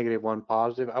 one negative, one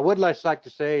positive. I would like to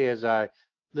say, as I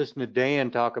listen to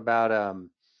Dan talk about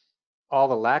all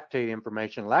the lactate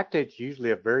information, lactate's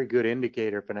usually a very good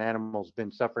indicator if an animal's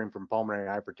been suffering from pulmonary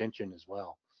hypertension as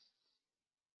well.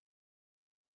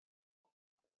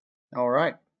 All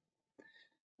right.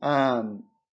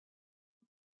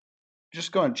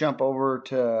 Just going to jump over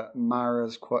to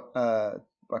Myra's a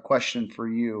question for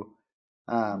you.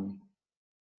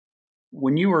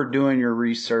 When you were doing your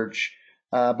research,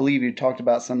 I believe you talked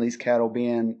about some of these cattle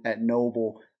being at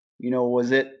Noble.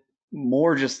 Was it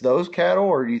more just those cattle,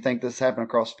 or do you think this happened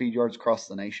across feed yards across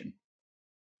the nation?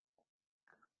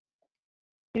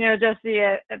 Jesse,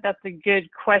 that's a good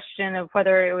question of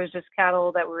whether it was just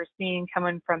cattle that we're seeing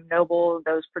coming from Noble,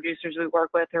 those producers we work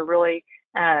with, or really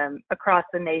across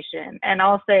the nation. And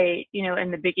I'll say,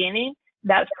 in the beginning,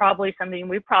 that's probably something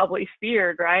we probably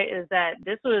feared, right? Is that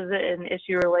this was an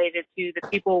issue related to the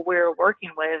people we're working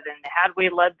with, and had we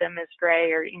led them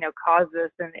astray or, caused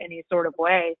this in any sort of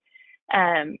way.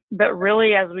 But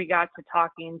really, as we got to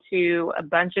talking to a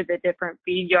bunch of the different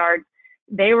feed yards,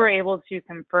 they were able to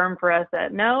confirm for us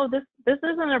that no, this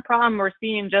isn't a problem we're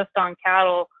seeing just on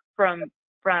cattle from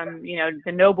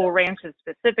the Noble ranches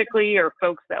specifically, or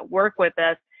folks that work with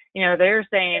us. They're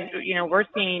saying, we're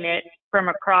seeing it from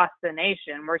across the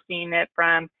nation. We're seeing it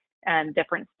from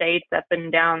different states up and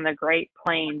down the Great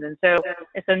Plains. And so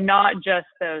it's not just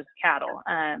those cattle,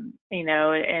 and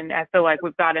I feel like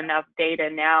we've got enough data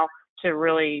now to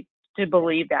really to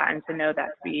believe that and to know that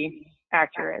to be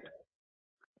accurate.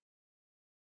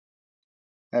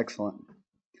 Excellent.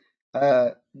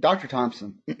 Dr.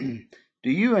 Thomson, do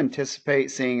you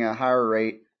anticipate seeing a higher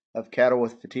rate of cattle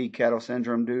with fatigue cattle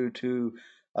syndrome due to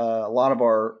a lot of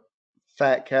our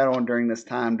fat cattle, and during this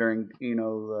time,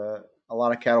 a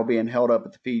lot of cattle being held up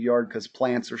at the feed yard because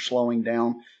plants are slowing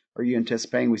down? Are you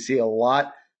anticipating we see a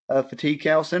lot of fatigue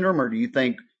cattle syndrome, or do you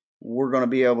think we're going to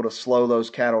be able to slow those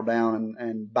cattle down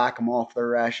and back them off their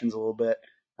rations a little bit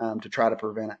to try to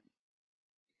prevent it?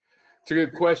 It's a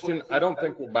good question. I don't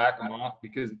think we'll back them off,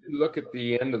 because look at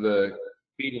the end of the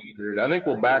feeding period. I think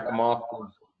we'll back them off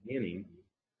towards the beginning,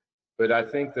 but I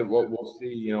think that what we'll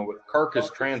see, with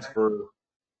carcass transfer,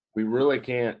 we really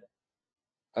can't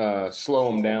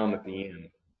slow them down at the end.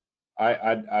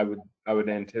 I would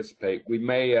anticipate we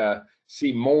may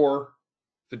see more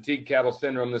fatigue cattle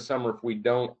syndrome this summer if we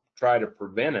don't try to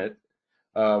prevent it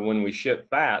when we ship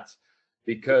fats,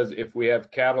 because if we have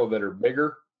cattle that are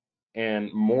bigger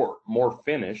and more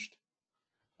finished,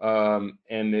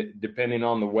 and depending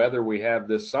on the weather we have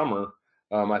this summer,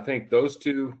 I think those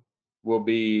two will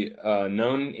be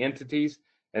known entities.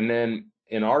 And then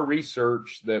in our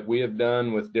research that we have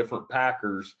done with different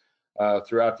packers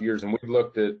throughout the years, and we've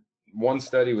looked at one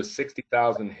study with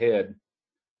 60,000 head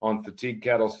on fatigue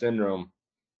cattle syndrome,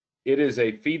 it is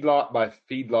a feedlot by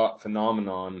feedlot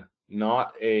phenomenon,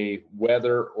 not a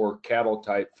weather or cattle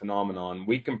type phenomenon.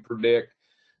 We can predict,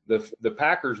 the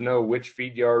packers know which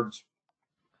feed yards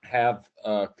have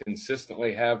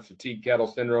consistently have fatigue cattle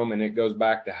syndrome, and it goes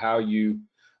back to how you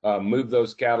move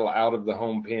those cattle out of the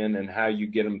home pen and how you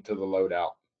get them to the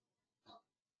loadout.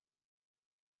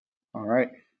 All right.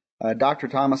 Dr.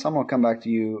 Thomas, I'm going to come back to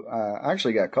you. I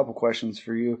actually got a couple questions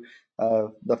for you.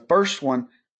 The first one,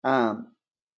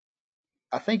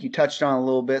 I think you touched on a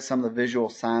little bit some of the visual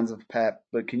signs of PEP,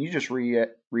 but can you just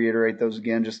reiterate those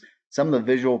again? Just some of the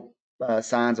visual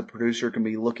signs a producer can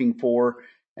be looking for,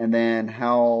 and then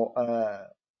how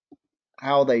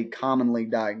they commonly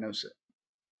diagnose it.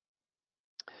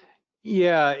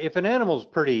 Yeah, if an animal's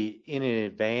pretty in an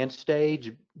advanced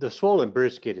stage, the swollen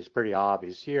brisket is pretty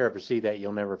obvious. If you ever see that,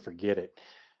 you'll never forget it.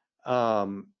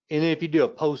 And then if you do a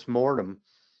post-mortem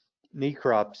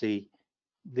necropsy,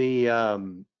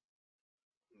 of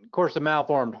course, the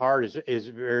malformed heart is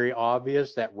very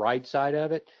obvious, that right side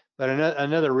of it. But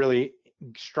another really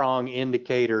strong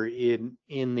indicator in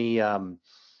a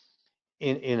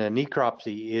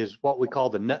necropsy is what we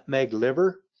call the nutmeg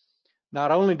liver.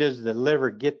 Not only does the liver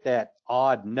get that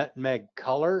odd nutmeg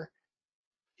color,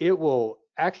 it will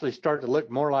actually start to look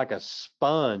more like a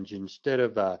sponge instead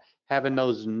of having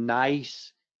those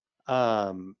nice,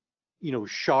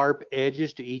 sharp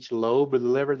edges to each lobe of the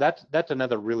liver. That's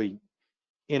another really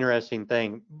interesting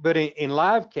thing. But in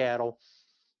live cattle,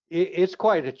 it's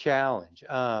quite a challenge.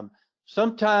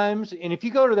 Sometimes, and if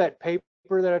you go to that paper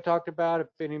that I talked about, if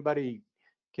anybody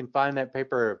can find that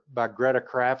paper by Greta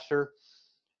Krafser,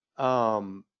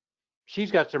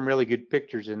 she's got some really good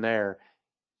pictures in there.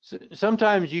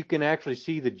 Sometimes you can actually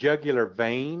see the jugular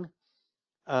vein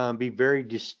be very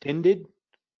distended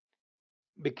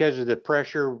because of the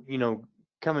pressure,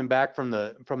 coming back from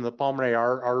the pulmonary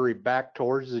artery back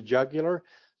towards the jugular.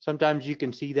 Sometimes you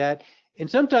can see that, and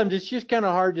sometimes it's just kind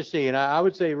of hard to see. And I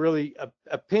would say really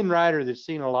a pin rider that's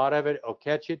seen a lot of it will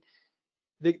catch it.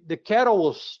 The cattle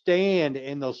will stand,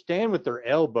 and they'll stand with their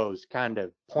elbows kind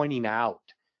of pointing out.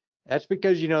 That's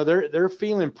because, you know, they're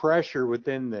feeling pressure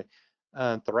within the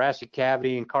thoracic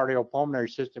cavity and cardiopulmonary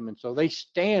system, and so they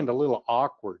stand a little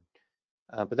awkward.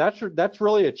 But that's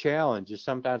really a challenge. Is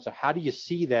sometimes how do you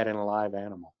see that in a live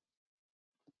animal?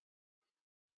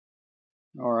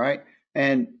 All right.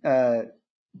 And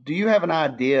do you have an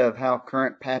idea of how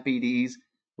current PAP EDs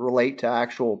relate to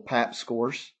actual PAP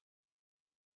scores?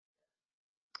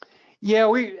 Yeah,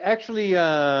 we actually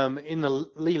in the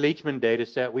Lee Leachman data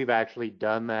set, we've actually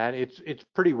done that. It's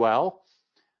pretty well.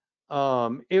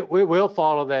 It will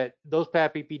follow that. Those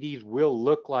PAP EPDs will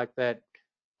look like that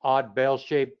odd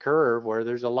bell-shaped curve where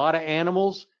there's a lot of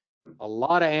animals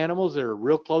that are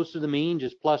real close to the mean,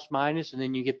 just plus minus, and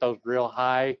then you get those real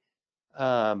high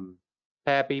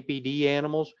PAP EPD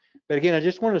animals. But again, I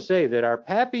just want to say that our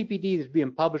PAP EPD that's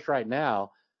being published right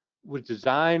now was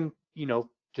designed, you know,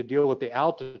 to deal with the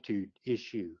altitude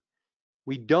issue.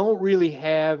 We don't really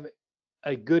have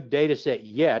a good data set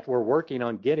yet. We're working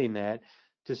on getting that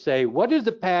to say, what does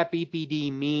the PAP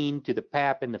EPD mean to the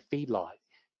PAP in the feedlot?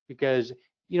 Because,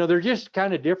 you know, they're just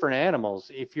kind of different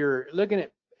animals. If you're looking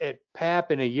at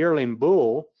PAP in a yearling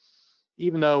bull,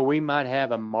 even though we might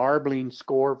have a marbling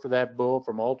score for that bull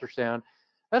from ultrasound,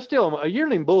 that's still, a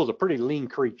yearling bull is a pretty lean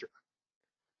creature.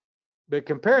 But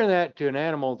comparing that to an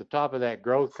animal at the top of that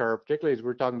growth curve, particularly as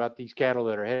we're talking about these cattle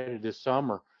that are headed this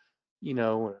summer, you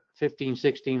know,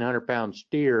 1,600 pound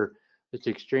steer that's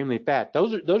extremely fat.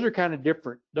 Those are kind of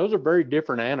different. Those are very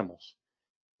different animals.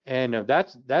 And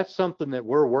that's something that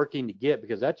we're working to get,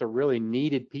 because that's a really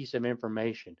needed piece of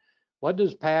information. What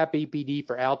does PAP EPD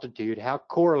for altitude? How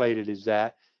correlated is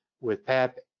that with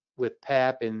PAP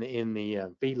in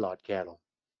the feedlot cattle?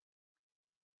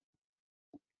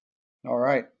 All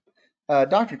right.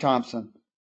 Dr. Thompson,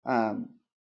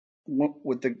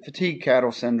 with the fatigue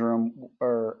cattle syndrome,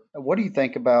 or what do you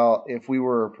think about if we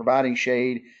were providing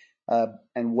shade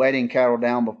and wetting cattle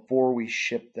down before we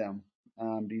ship them?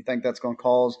 Do you think that's going to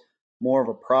cause more of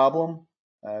a problem?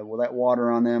 Will that water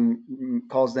on them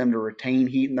cause them to retain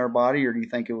heat in their body, or do you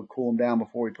think it would cool them down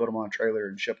before we put them on a trailer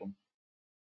and ship them?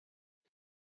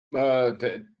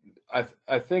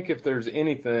 I think if there's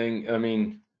anything, I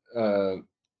mean,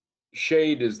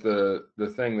 shade is the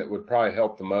thing that would probably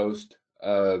help the most.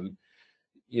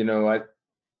 You know,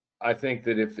 I think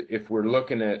that if we're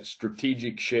looking at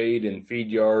strategic shade in feed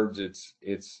yards,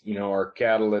 it's you know, our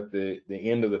cattle at the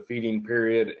end of the feeding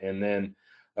period, and then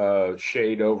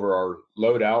shade over our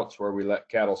loadouts where we let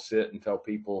cattle sit until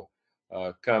people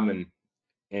come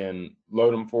and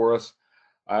load them for us.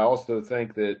 I also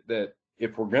think that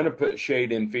if we're going to put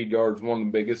shade in feed yards, one of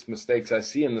the biggest mistakes I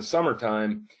see in the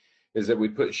summertime is that we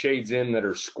put shades in that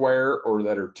are square or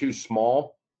that are too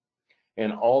small,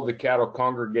 and all the cattle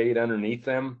congregate underneath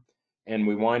them, and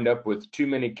we wind up with too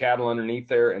many cattle underneath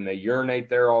there, and they urinate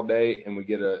there all day, and we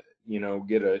get a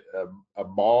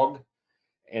bog,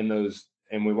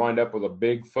 and we wind up with a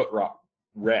big foot rot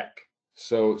wreck.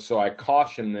 So I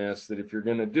caution this, that if you're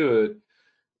going to do it,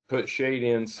 put shade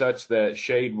in such that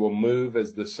shade will move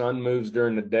as the sun moves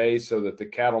during the day, so that the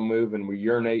cattle move and we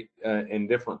urinate in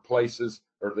different places,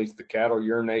 or at least the cattle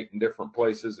urinate in different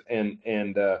places, and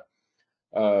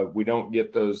we don't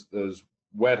get those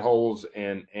wet holes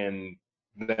and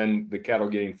then the cattle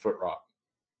getting foot rot.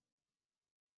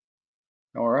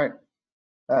 All right.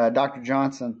 Dr.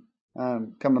 Johnson,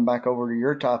 coming back over to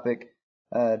your topic,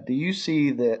 do you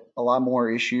see that a lot more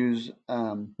issues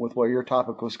with what your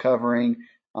topic was covering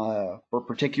for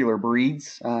particular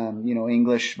breeds, you know,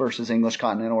 English versus English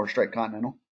Continental or straight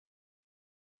Continental?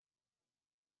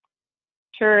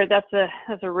 Sure, that's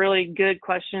a really good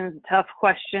question. It's a tough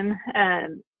question.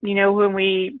 You know, when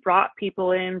we brought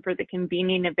people in for the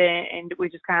convening event and we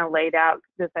just kind of laid out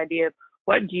this idea of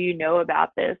what do you know about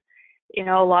this, you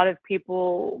know, a lot of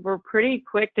people were pretty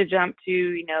quick to jump to,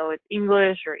 you know, it's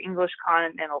English or English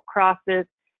Continental crosses.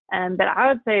 But I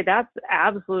would say that's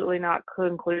absolutely not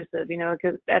conclusive, you know,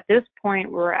 because at this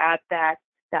point we're at that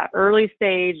early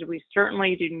stage. We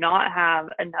certainly do not have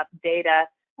enough data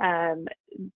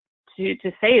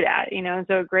to say that, you know, and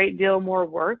so a great deal more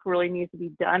work really needs to be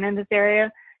done in this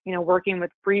area, you know, working with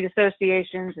breed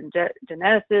associations and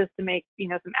geneticists to make, you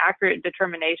know, some accurate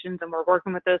determinations. And we're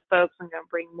working with those folks and going to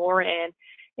bring more in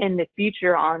the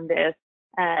future on this.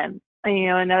 You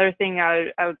know, another thing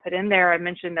I would put in there, I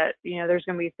mentioned that, you know, there's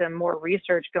going to be some more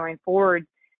research going forward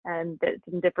and that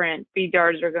some different feed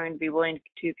yards are going to be willing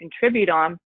to contribute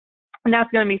on. And that's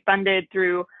going to be funded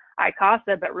through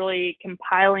ICASA, but really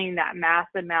compiling that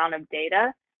massive amount of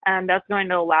data. And that's going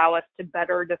to allow us to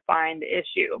better define the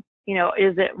issue. You know,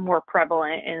 is it more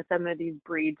prevalent in some of these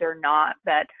breeds or not?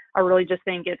 But I really just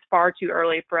think it's far too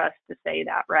early for us to say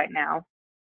that right now.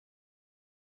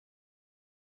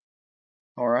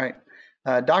 All right.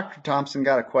 Dr. Thompson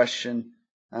got a question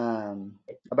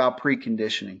about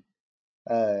preconditioning.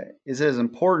 Is it as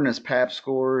important as PAP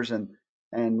scores, and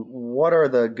what are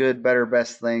the good, better,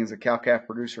 best things a cow-calf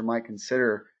producer might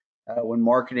consider when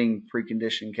marketing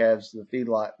preconditioned calves to the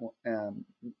feedlot and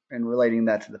relating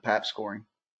that to the PAP scoring?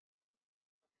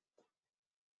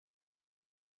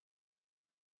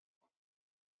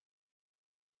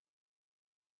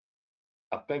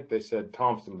 I think they said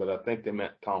Thompson, but I think they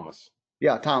meant Thomas.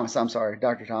 Yeah, Thomas. I'm sorry,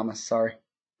 Dr. Thomas. Sorry.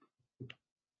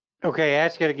 Okay,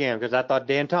 ask it again because I thought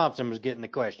Dan Thomson was getting the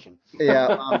question. Yeah,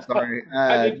 I'm sorry.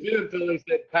 I did too until they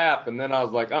said PAP, and then I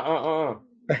was like,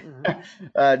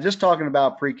 Just talking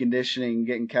about preconditioning,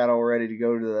 getting cattle ready to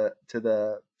go to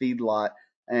the feedlot,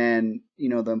 and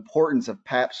the importance of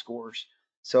PAP scores.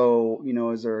 So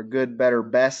is there a good, better,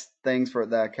 best things for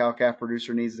that cow-calf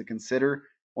producer needs to consider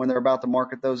when they're about to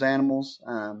market those animals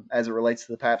as it relates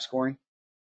to the PAP scoring?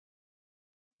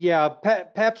 Yeah,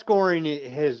 PAP scoring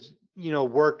has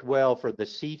worked well for the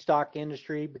seed stock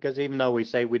industry, because even though we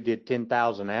say we did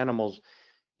 10,000 animals,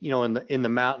 in the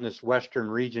mountainous western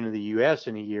region of the U.S.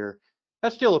 in a year,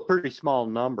 that's still a pretty small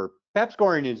number. PAP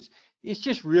scoring it's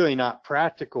just really not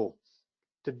practical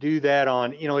to do that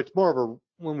on. It's more of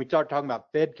when we start talking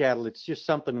about fed cattle, it's just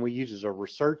something we use as a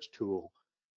research tool.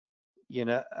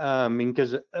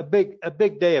 Because a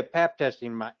big day of PAP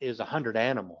testing is 100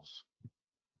 animals,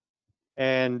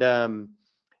 and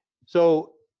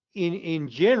so in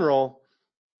general,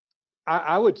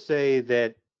 I would say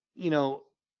that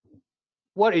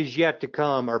what is yet to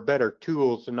come are better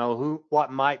tools to know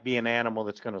what might be an animal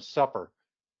that's going to suffer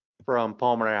from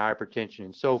pulmonary hypertension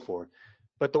and so forth.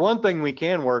 But the one thing we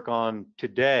can work on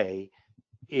today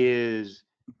is,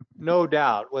 no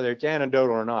doubt, whether it's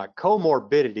anecdotal or not,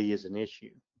 comorbidity is an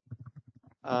issue.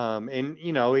 And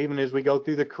even as we go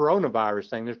through the coronavirus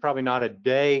thing, there's probably not a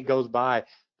day goes by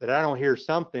that I don't hear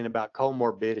something about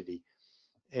comorbidity.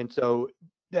 And so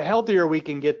the healthier we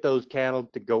can get those cattle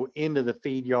to go into the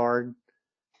feed yard,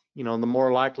 the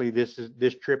more likely this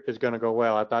trip is going to go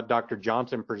well. I thought Dr.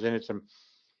 Johnson presented some,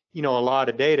 a lot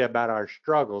of data about our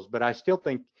struggles, but I still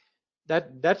think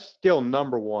that's still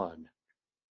number one,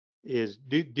 is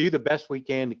do the best we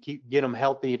can to get them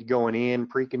healthy going in,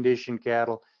 preconditioned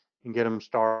cattle, and get them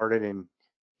started. And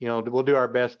we'll do our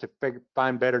best to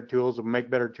find better tools and make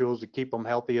better tools to keep them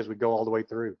healthy as we go all the way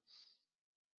through.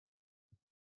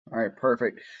 All right,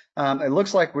 perfect. It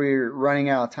looks like we're running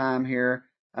out of time here,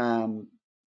 and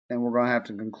we're going to have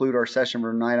to conclude our session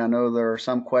for tonight. I know there are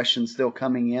some questions still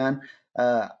coming in.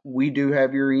 We do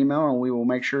have your email, and we will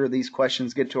make sure these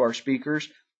questions get to our speakers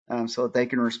so that they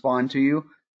can respond to you.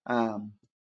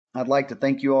 I'd like to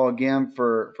thank you all again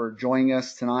for joining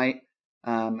us tonight,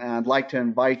 and I'd like to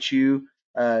invite you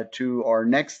to our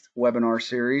next webinar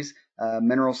series,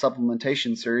 mineral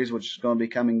supplementation series, which is going to be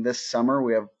coming this summer.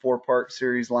 We have a 4-part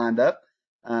series lined up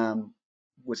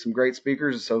with some great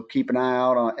speakers, so keep an eye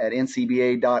out at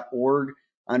ncba.org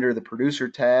under the producer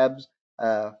tabs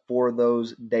for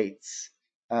those dates.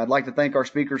 I'd like to thank our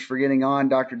speakers for getting on,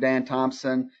 Dr. Dan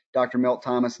Thomson, Dr. Milt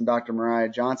Thomas, and Dr. Myriah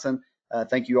Johnson.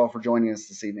 Thank you all for joining us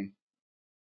this evening.